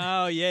on.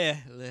 Oh yeah,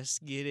 let's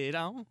get it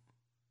on.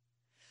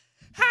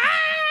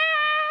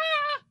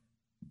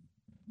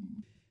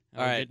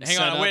 All right, hang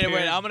on. Wait.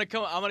 I'm gonna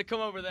come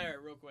over there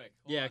real quick.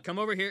 Hold on. Come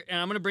over here, and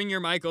I'm gonna bring your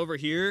mic over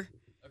here,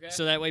 Okay.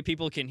 so that way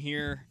people can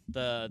hear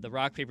the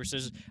rock paper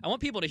scissors. I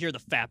want people to hear the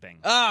fapping.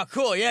 Oh,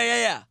 cool.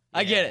 Yeah.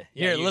 I get it.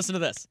 Here, listen to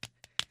this.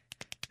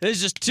 There's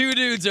just two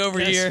dudes over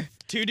here.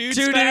 Two dudes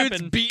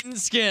dudes beating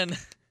skin.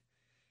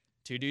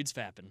 Two dudes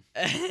fapping.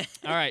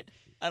 All right.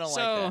 I don't like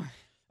that.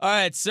 All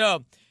right,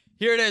 so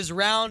here it is,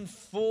 round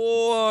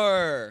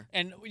 4.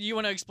 And you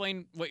want to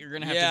explain what you're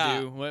going to have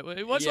to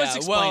do? Let's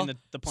explain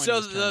the point so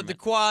of this tournament. the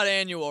quad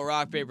annual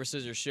Rock, Paper,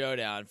 Scissors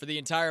Showdown. For the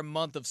entire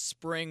month of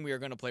spring, we are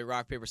going to play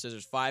Rock, Paper,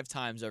 Scissors 5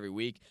 times every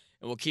week.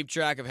 And we'll keep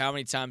track of how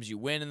many times you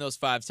win in those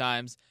 5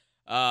 times.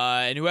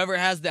 And whoever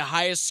has the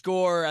highest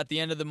score at the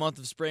end of the month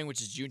of spring,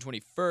 which is June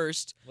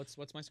 21st.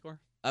 What's my score?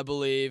 I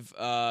believe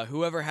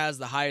whoever has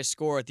the highest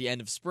score at the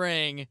end of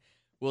spring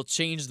will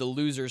change the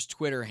loser's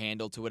Twitter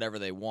handle to whatever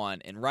they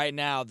want. And right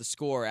now, the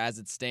score as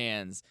it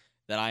stands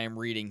that I am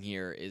reading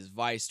here is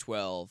Vice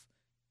 12,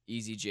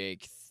 Easy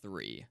Jake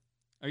 3.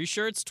 Are you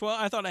sure it's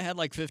 12? I thought I had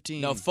like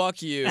 15. No,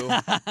 fuck you.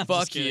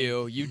 Fuck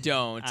you. You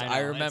don't. I know, I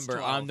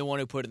remember. I'm the one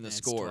who put in the It's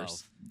scores.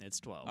 12. It's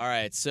 12. All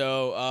right,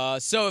 so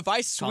if I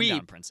Calm sweep,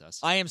 down,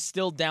 princess. I am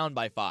still down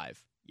by 5.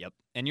 Yep.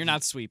 And you're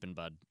not sweeping,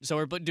 bud. So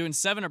we're doing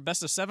 7 or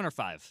best of 7 or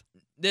 5?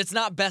 It's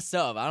not best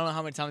of. I don't know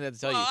how many times I have to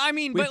tell you. I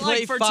mean, We but play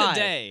like for 5.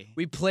 today.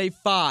 We play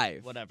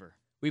 5. Whatever.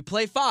 We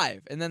play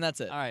 5, and then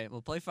that's it. All right,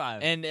 we'll play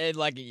 5. And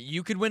like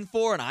you could win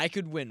 4, and I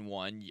could win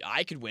 1.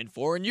 I could win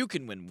 4, and you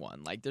can win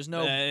 1. Like there's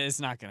no. It's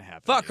not gonna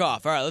happen. Fuck dude.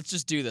 off. All right, let's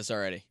just do this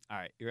already. All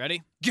right, you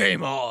ready?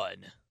 Game on.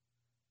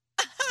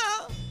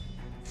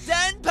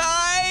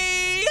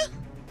 Senpai.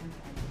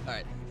 All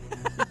right.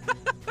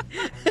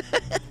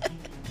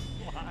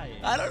 Why?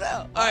 I don't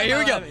know. All right, here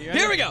we go.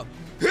 Here we go.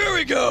 Here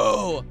we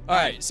go. All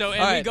right. So All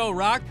right. we go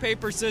rock,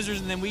 paper, scissors,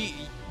 and then we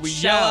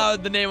yell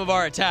out the name of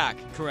our attack.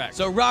 Correct.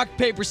 So rock,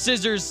 paper,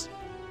 scissors,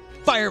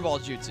 fireball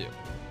jutsu.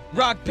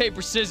 Rock,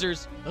 paper,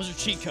 scissors, those are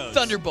cheat codes.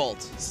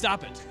 thunderbolt.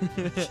 Stop it.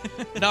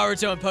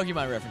 Naruto and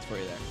Pokemon reference for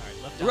you there. All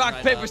right, left down, Rock,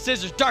 right paper, up.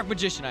 scissors, dark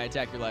magician. I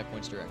attack your life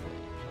points directly.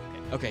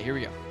 Okay, here we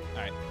go.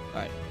 All right.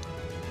 All right.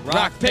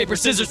 Rock, paper,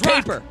 scissors,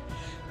 rock. paper.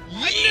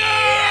 Yeah!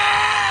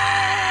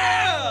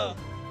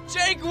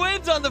 Jake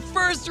wins on the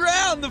first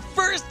round, the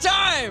first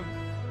time.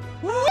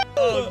 Woo!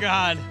 Oh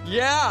God.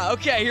 Yeah.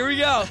 Okay, here we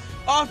go.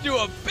 Off to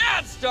a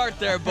bad start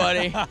there,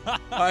 buddy. All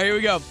right, here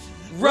we go.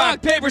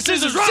 Rock, paper,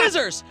 scissors, rock.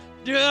 scissors.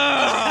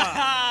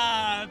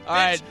 Yeah. All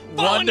right,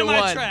 fall 1 to into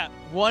my 1. trap.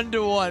 1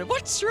 to 1.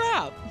 What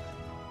trap?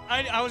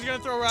 I was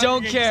gonna throw rock.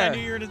 Don't again 'cause care. I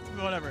knew you were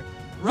gonna whatever.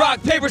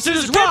 Rock, paper,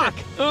 scissors, rock.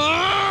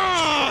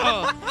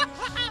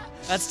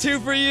 That's 2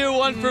 for you,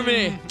 1 for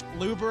me.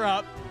 Lube her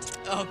up.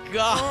 Oh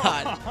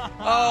God.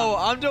 Oh,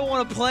 I don't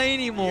want to play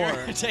anymore. You're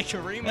gonna take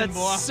a reaming, That's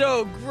boy.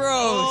 so gross.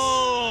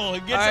 Oh,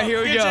 get, All right, here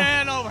we get go. your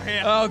hand over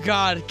here. Oh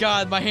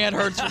God, my hand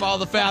hurts from all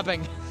the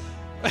fapping.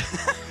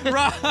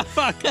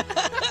 Fuck.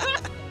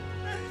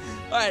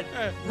 All right,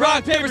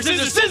 rock, paper,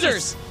 scissors,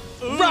 scissors.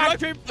 Ooh, Rock,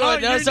 paper. Oh, Oh,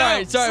 no, you're sorry. down.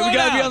 We Slow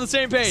gotta be down. on the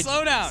same page.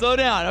 Slow down. Slow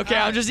down. Okay,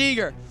 All I'm right. just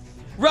eager.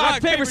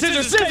 Rock, paper,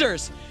 scissors,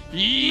 scissors.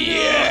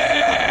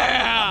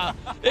 Yeah!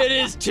 It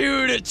is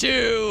 2 to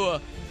 2.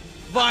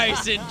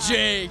 Vice and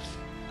Jake.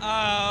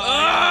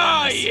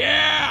 Oh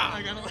yeah!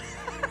 I gotta.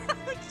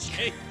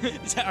 Jake,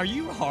 are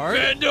you hard?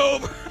 Bend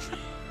over.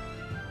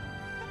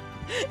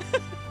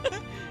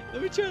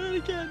 Let me try that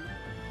again.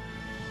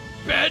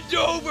 Bend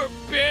over,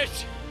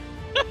 bitch.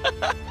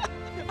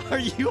 Are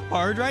you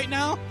hard right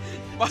now?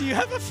 Do you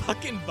have a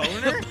fucking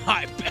boner?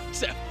 My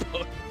bets have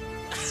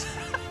boners.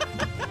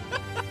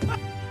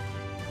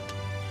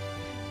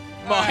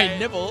 My right.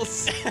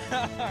 nipples. All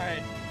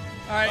right.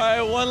 All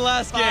right, one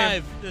last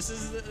game. 5. This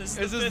is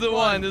the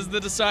one. This is the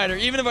decider.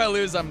 Even if I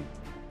lose, I'm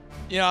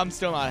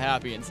still not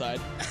happy inside.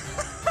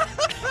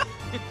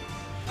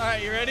 All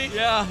right, you ready?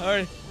 Yeah. All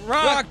right.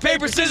 Rock,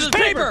 paper, scissors,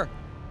 paper.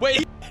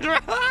 Wait.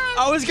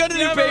 I was gonna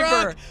do paper.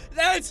 Rock.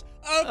 That's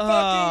a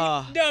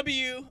fucking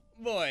W,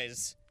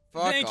 boys.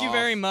 Fuck Thank you off.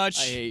 very much.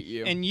 I hate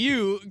you. And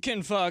you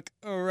can fuck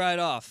right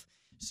off.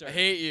 I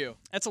hate you.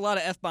 That's a lot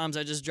of F-bombs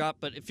I just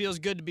dropped, but it feels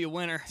good to be a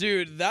winner.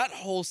 Dude, that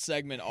whole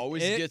segment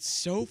always It- gets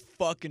so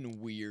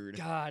fucking weird.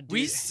 God, dude.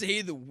 We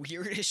say the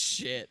weirdest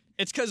shit.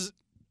 It's because,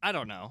 I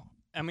don't know.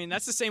 I mean,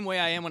 that's the same way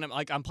I am when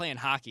I'm playing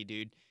hockey,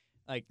 dude.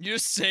 Like, You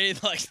just say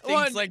like things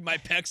Well, like my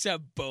pecs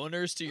have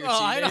boners to your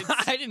oh, teammates.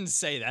 I didn't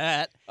say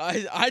that. I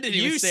didn't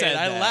even You say said it.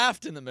 I that.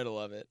 laughed in the middle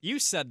of it. You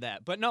said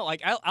that. But no,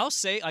 like, I'll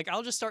say, like,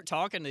 I'll just start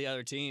talking to the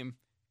other team.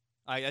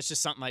 Like, that's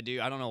just something I do.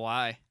 I don't know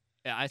why.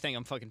 Yeah, I think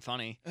I'm fucking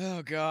funny.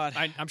 Oh God.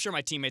 I'm sure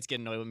my teammates get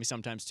annoyed with me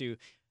sometimes too.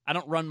 I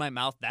don't run my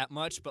mouth that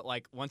much, but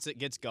like once it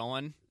gets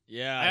going,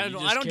 yeah. I you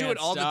don't, just I don't do can't it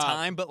all stop. the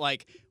time. But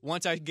like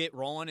once I get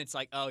rolling, it's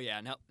like, oh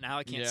yeah, now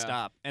I can't Yeah.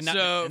 stop. And,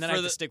 So, and then for I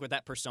have the- to stick with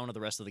that persona the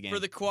rest of the game. For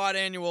the quad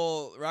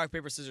annual Rock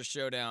Paper Scissors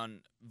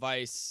Showdown,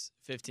 Vice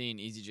 15,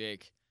 Easy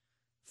Jake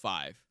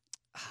 5.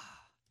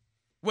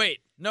 Wait,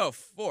 no,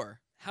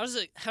 4. How does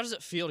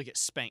it feel to get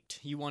spanked?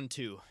 You won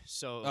 2,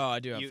 so Oh, I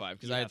do have 5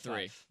 because I had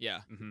 3. 5. Yeah.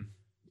 Mm-hmm.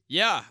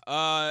 Yeah.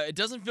 It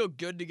doesn't feel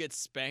good to get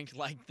spanked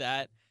like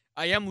that.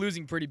 I am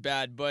losing pretty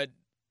bad, but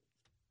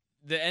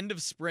the end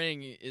of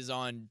spring is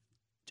on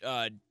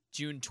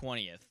June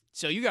 20th.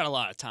 So you got a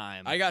lot of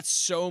time. I got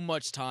so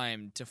much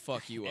time to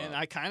fuck you up. And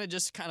I kind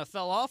of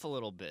fell off a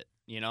little bit,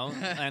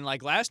 and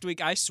like last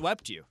week I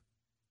swept you.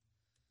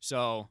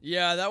 So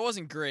yeah, that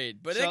wasn't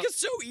great, but So- it could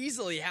so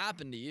easily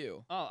happen to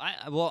you.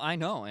 oh, I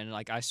know, and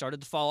like I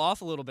started to fall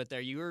off a little bit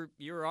there. You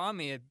were on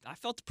me. I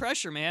felt the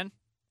pressure, man.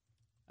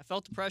 I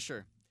felt the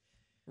pressure.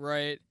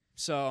 Right.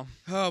 So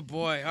Oh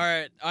boy. All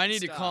right. I need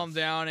to Stuff. calm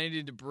down. I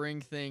need to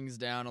bring things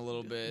down a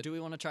little bit. do we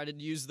want to try to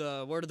use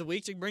the word of the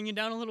week to bring you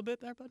down a little bit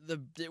there, bud?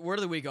 The word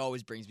of the week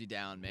always brings me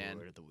down, man.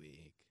 Word of the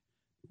week.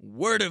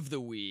 Word of the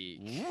week.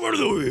 Word of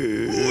the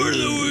week. Word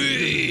of the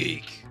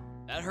week.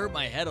 That hurt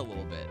my head a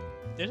little bit.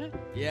 Did it?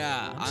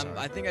 Yeah, I'm sorry.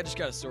 I think I just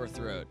got a sore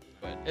throat,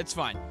 but it's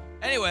fine.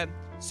 Anyway,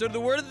 so the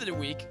word of the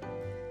week,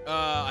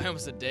 I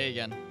almost said day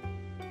again.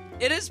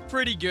 It is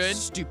pretty good.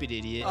 Stupid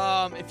idiot.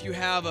 If you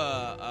have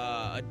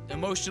a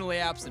emotionally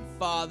absent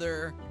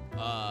father,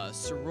 a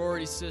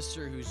sorority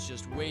sister who's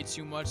just way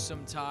too much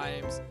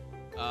sometimes,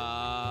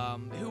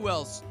 who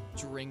else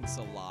drinks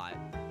a lot?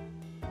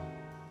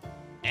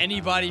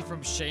 Anybody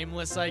from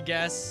Shameless, I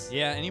guess.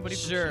 yeah. Anybody?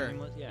 from Sure.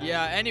 Shameless? Yeah.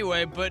 Yeah,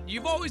 anyway, but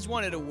you've always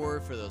wanted a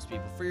word for those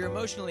people. For your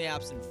emotionally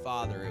absent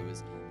father, it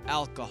was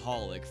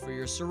alcoholic. For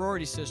your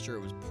sorority sister, it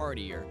was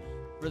partier.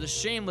 For the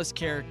shameless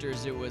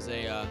characters, it was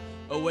a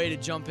way to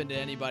jump into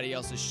anybody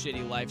else's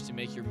shitty life to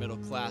make your middle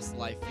class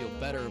life feel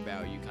better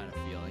about you kind of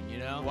feeling, you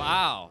know?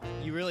 Wow.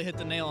 You really hit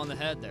the nail on the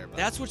head there, bud.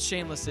 That's what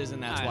Shameless is,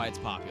 and that's I- why it's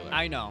popular.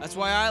 I know. That's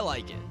why I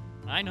like it.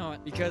 I know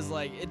it. Because,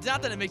 like, it's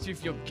not that it makes me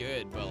feel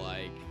good, but,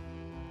 like,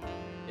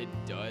 it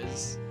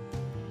does.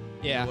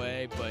 Yeah. In a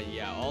way, but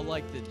yeah, all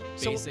like the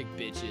So- basic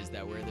bitches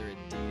that wear their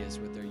Adidas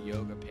with their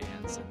yoga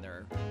pants and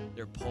their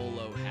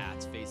polo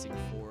hats facing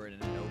forward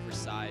and an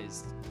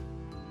oversized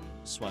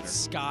Sweater.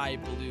 sky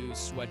blue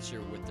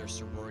sweatshirt with their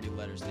sorority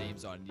letters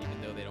names on it,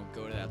 even though they don't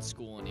go to that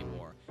school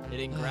anymore. They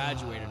didn't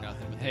graduate or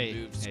nothing, but they Hey,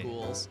 moved hey,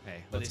 schools.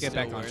 Hey, But let's they get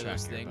back still on wear track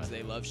those here, things. bud.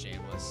 They love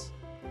Shameless.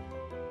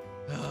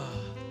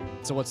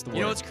 So what's the word?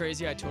 You know what's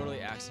crazy? I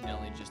totally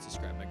accidentally just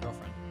described my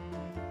girlfriend.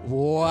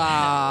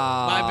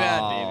 Wow. My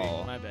bad,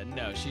 baby. My bad.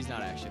 No, she's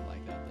not actually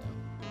like that,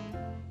 though.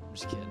 I'm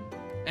just kidding.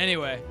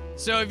 Anyway,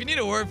 so if you need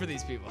a word for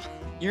these people.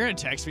 You're gonna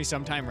text me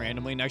sometime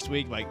randomly next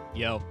week, like,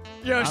 yo.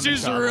 Yo, I'm in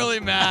she's trouble. really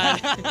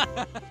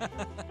mad.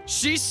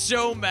 She's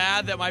so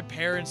mad that my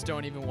parents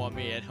don't even want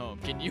me at home.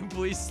 Can you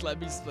please let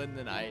me spend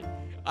the night?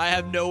 I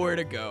have nowhere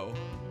to go.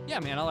 Yeah,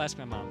 man, I'll ask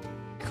my mom.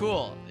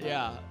 Cool.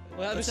 Yeah.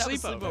 We'll have Let's a have a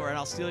sleepover. sleepover and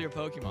I'll steal your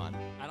Pokemon.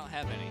 I don't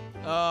have any.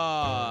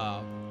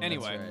 Oh.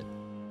 Anyway. That's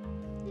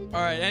right.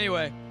 All right.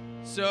 Anyway,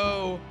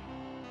 so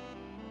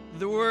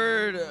the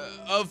word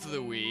of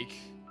the week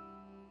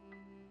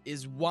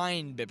is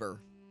winebibber.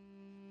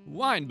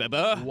 Wine, baby.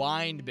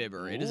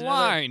 Winebibber. It is another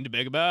Wine,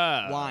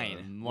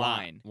 baby.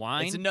 Wine.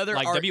 Wine. It's another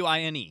like art-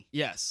 W-I-N-E.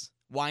 yes,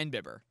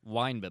 winebibber.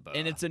 Wine, baby.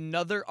 And it's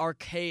another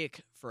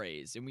archaic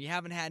phrase, and we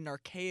haven't had an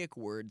archaic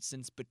word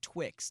since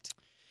betwixt.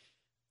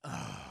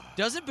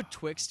 Doesn't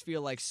betwixt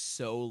feel like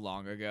so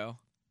long ago?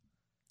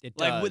 It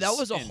Like does, that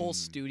was a whole and-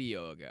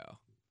 studio ago.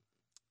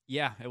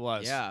 Yeah, it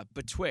was. Yeah,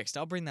 betwixt.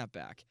 I'll bring that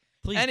back.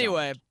 Please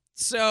Anyway, don't.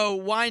 so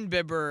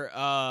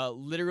winebibber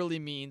literally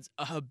means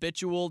a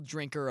habitual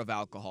drinker of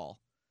alcohol.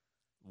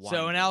 So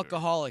an Wine, baby.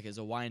 alcoholic is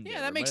a wine bibber.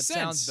 Yeah, that makes but it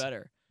sounds sense.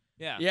 better.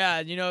 Yeah. Yeah,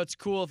 you know, it's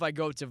cool if I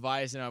go to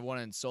Vice and I want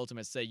to insult him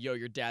and say, yo,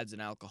 your dad's an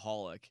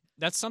alcoholic.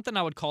 That's something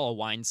I would call a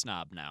wine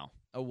snob now.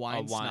 A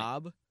wine wine-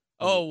 snob?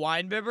 Oh,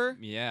 wine bibber?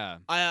 Yeah.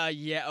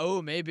 Yeah.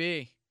 Oh,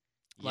 maybe.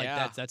 Like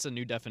yeah. that's a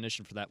new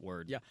definition for that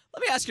word. Yeah.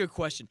 Let me ask you a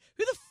question.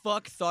 Who the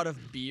fuck thought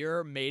of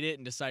beer, made it,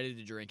 and decided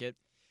to drink it?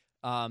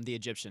 The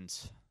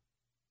Egyptians.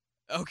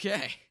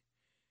 Okay.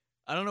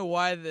 I don't know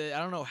why I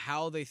don't know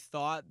how they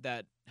thought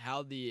that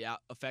how the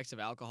effects of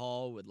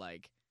alcohol would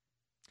like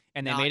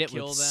And they not made it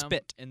kill with them,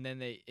 spit. and then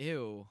they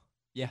ew.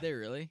 Yeah. Did they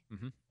really?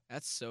 Mhm.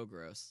 That's so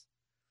gross.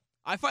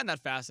 I find that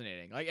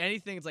fascinating. Like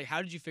anything, it's like,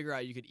 how did you figure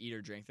out you could eat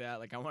or drink that?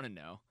 Like, I want to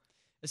know.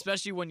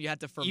 Especially when you had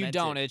to ferment You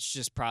don't. it. It's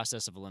just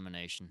process of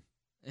elimination.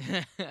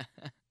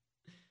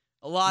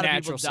 A lot of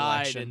people Natural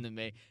died selection. in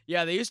the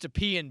Yeah, they used to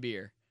pee in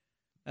beer.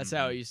 That's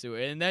how it used to.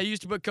 And they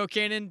used to put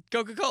cocaine in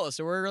Coca-Cola,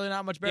 so we're really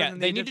not much better Yeah, than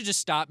they need to just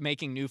stop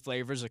making new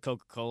flavors of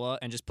Coca-Cola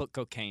and just put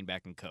cocaine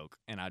back in Coke,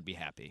 and I'd be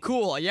happy.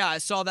 Cool. Yeah, I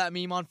saw that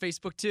meme on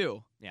Facebook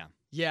too. Yeah.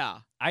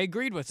 Yeah. I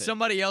agreed with it.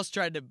 Somebody else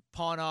tried to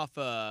pawn off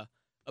a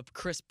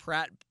Chris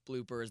Pratt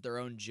blooper as their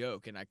own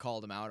joke, and I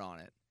called him out on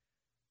it.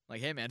 Like,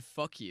 hey man,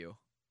 fuck you.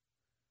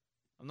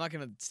 I'm not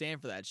gonna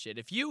stand for that shit.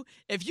 If you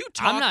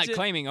talk I'm not to,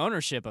 claiming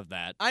ownership of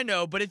that. I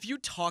know, but if you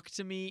talk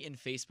to me in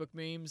Facebook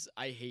memes,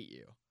 I hate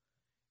you.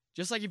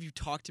 Just like if you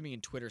talk to me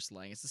in Twitter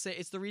slang.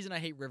 It's the reason I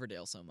hate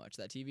Riverdale so much,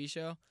 that TV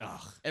show.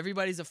 Ugh.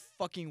 Everybody's a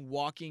fucking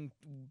walking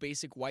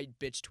basic white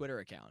bitch Twitter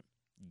account.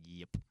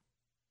 Yep.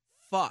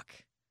 Fuck.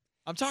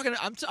 I'm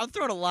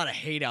throwing a lot of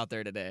hate out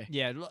there today.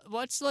 Yeah,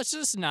 let's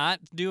just not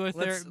do a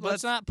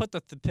let's not put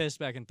the piss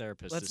back in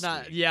therapist. Let's this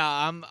not. week.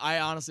 Yeah, I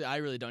honestly, I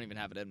really don't even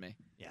have it in me.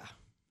 Yeah,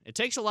 it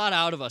takes a lot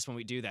out of us when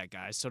we do that,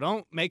 guys. So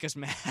don't make us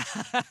mad.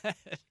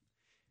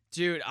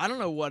 Dude, I don't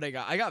know what I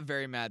got. I got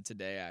very mad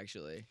today,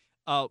 actually.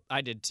 Oh,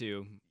 I did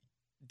too.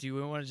 Do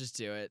we want to just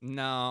do it?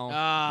 No,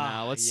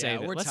 let's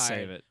save it. We're Let's tired.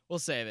 save it. We'll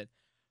save it.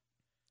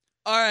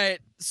 All right,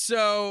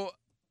 so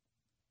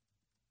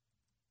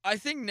I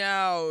think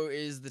now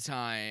is the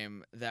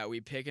time that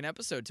we pick an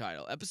episode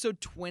title.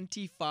 Episode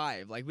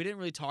 25. Like, we didn't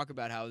really talk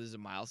about how this is a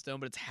milestone,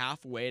 but it's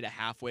halfway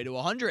to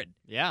 100.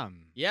 Yeah.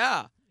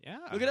 Yeah. Yeah.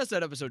 Look at us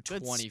at episode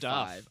Good 25.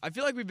 stuff. I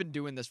feel like we've been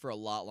doing this for a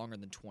lot longer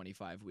than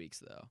 25 weeks,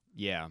 though.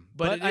 Yeah.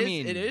 But I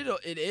mean, it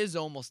is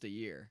almost a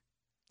year.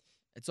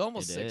 It's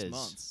almost 6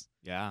 months.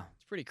 Yeah.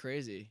 It's pretty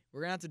crazy.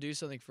 We're going to have to do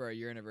something for our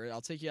year anniversary.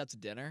 I'll take you out to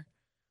dinner.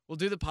 We'll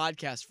do the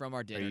podcast from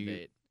our dinner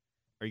date.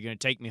 Are you going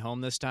to take me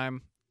home this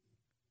time?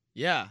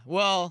 Yeah.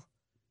 Well,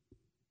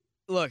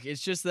 look,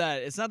 it's just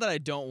that it's not that I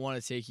don't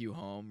want to take you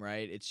home,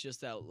 right? It's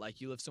just that, like,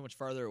 you live so much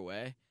farther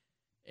away,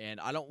 and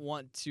I don't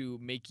want to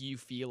make you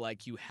feel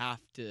like you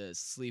have to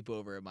sleep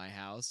over at my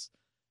house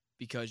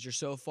because you're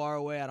so far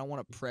away. I don't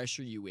want to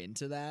pressure you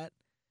into that.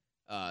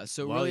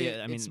 So Well, really,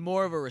 yeah, I it's mean-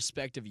 more of a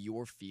respect of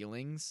your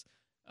feelings,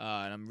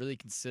 and I'm really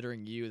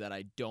considering you that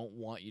I don't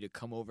want you to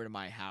come over to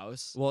my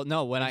house. Well,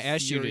 no, when I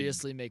asked you to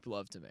furiously make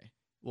love to me.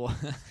 Well,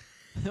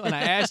 when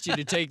I asked you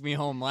to take me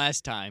home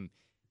last time,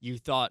 you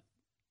thought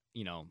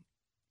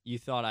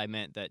I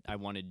meant that I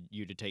wanted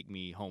you to take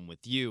me home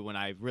with you when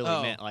I really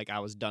meant like I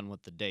was done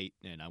with the date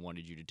and I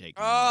wanted you to take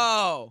me home.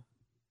 Oh.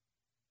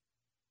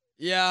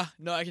 Yeah,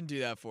 no, I can do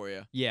that for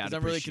you. Yeah, because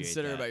I'm really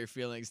considerate about your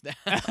feelings now.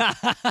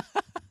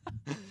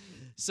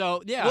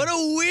 So, yeah. What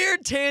a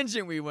weird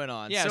tangent we went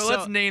on. Yeah, so so-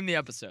 let's name the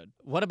episode.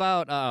 What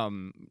about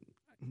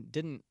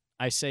didn't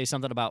I say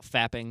something about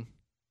fapping?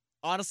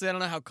 Honestly, I don't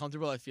know how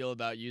comfortable I feel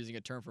about using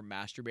a term for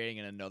masturbating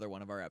in another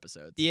one of our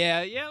episodes.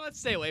 Yeah, let's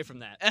stay away from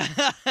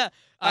that.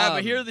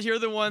 But here are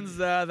the ones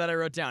that I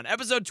wrote down.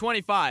 Episode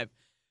 25.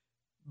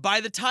 By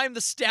the time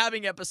the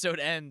stabbing episode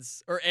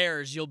ends or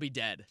airs, you'll be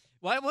dead.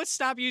 Let's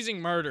stop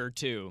using murder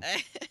too.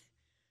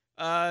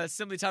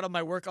 Simply titled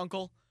My Work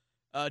Uncle.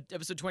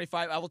 Episode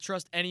 25. I will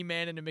trust any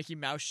man in a Mickey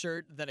Mouse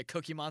shirt than a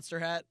Cookie Monster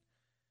hat.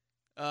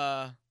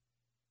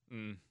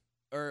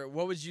 Or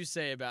what would you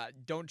say about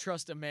don't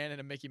trust a man in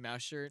a Mickey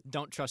Mouse shirt?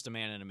 Don't trust a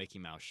man in a Mickey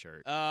Mouse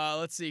shirt.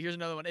 Let's see. Here's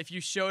another one. If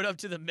you showed up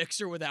to the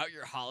mixer without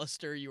your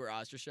Hollister, you were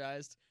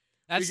ostracized.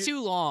 That's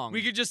too long.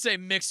 We could just say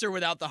mixer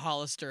without the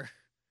Hollister.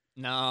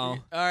 No. All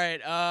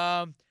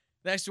right.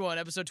 Next one,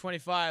 episode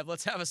 25.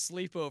 Let's have a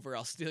sleepover.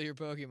 I'll steal your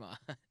Pokemon.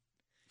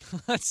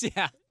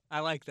 Yeah, I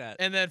like that.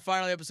 And then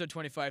finally, episode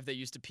 25. They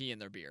used to pee in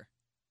their beer.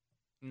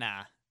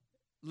 Nah.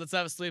 Let's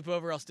have a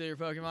sleepover. I'll steal your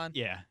Pokemon.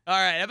 Yeah. All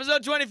right.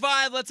 Episode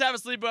 25. Let's have a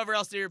sleepover.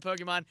 I'll steal your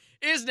Pokemon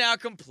is now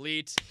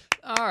complete.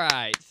 All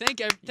right.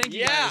 Thank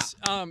you guys.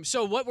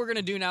 So what we're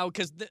gonna do now,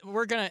 because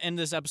we're gonna end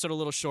this episode a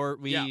little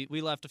short. We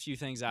left a few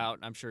things out.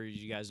 I'm sure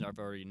you guys have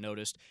already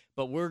noticed,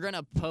 but we're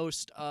gonna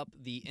post up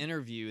the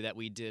interview that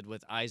we did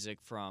with Isaac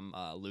from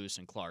Lewis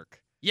and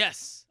Clark.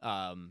 Yes.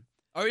 Are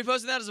we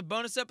posting that as a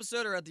bonus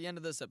episode or at the end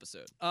of this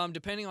episode?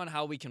 Depending on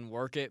how we can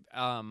work it,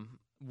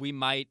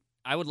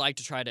 I would like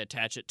to try to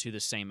attach it to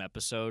the same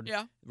episode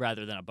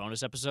rather than a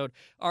bonus episode.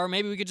 Or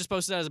maybe we could just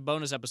post it as a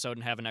bonus episode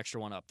and have an extra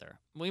one up there.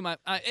 We might.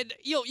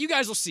 You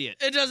guys will see it.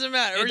 It doesn't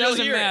matter. It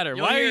doesn't matter.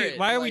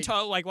 Why are we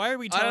telling I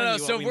don't know. you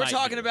So what if we we're might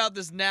talking do? about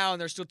this now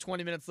and there's still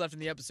 20 minutes left in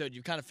the episode,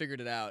 you kind of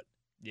figured it out.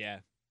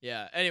 Yeah.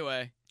 Yeah.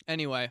 Anyway.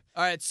 Anyway.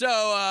 All right. So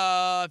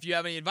if you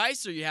have any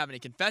advice or you have any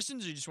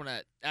confessions or you just want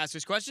to ask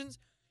us questions,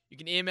 you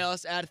can email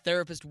us at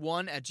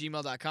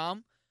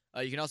therapist1@gmail.com.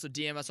 You can also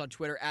DM us on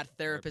Twitter at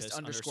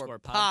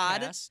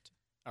therapist_pod.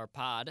 Our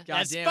pod. God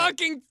That's damn it.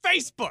 fucking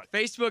Facebook.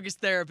 Facebook is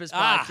Therapist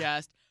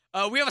Podcast.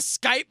 We have a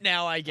Skype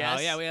now, I guess.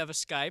 Oh yeah, we have a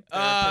Skype.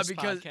 Therapist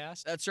because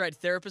podcast. That's right,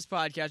 Therapist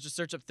Podcast. Just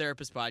search up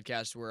Therapist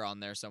Podcast. We're on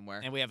there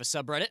somewhere. And we have a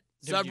subreddit.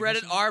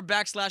 Subreddit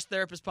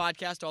r/Therapist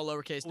Podcast, all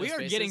lowercase. No We are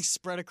spaces. getting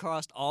spread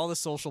across all the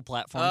social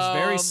platforms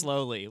very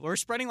slowly. We're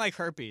spreading like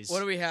herpes. What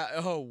do we have?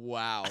 Oh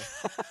wow,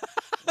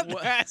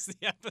 That's the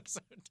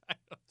episode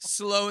title.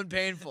 slow and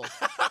painful.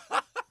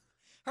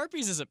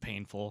 Herpes isn't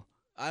painful.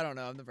 I don't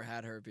know. I've never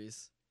had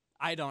herpes.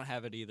 I don't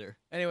have it either.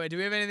 Anyway, do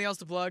we have anything else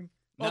to plug?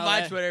 No, On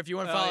my Twitter, if you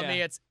want to follow yeah.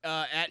 me, it's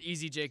at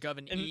EasyJacob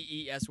and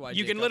EESY.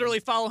 You can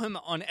literally follow him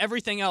on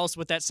everything else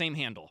with that same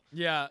handle.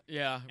 Yeah.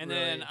 And really.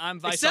 then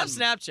I'm Vice Except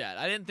on Snapchat.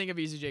 I didn't think of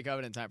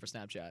EasyJacob in time for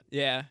Snapchat.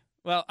 Yeah.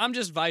 Well, I'm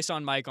just Vice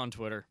on Mike on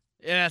Twitter.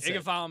 Yeah, that's You it.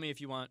 can follow me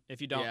if you want. If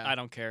you don't, Yeah. I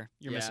don't care.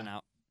 You're missing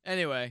out.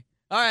 Anyway.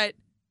 All right.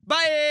 Bye.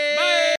 Bye.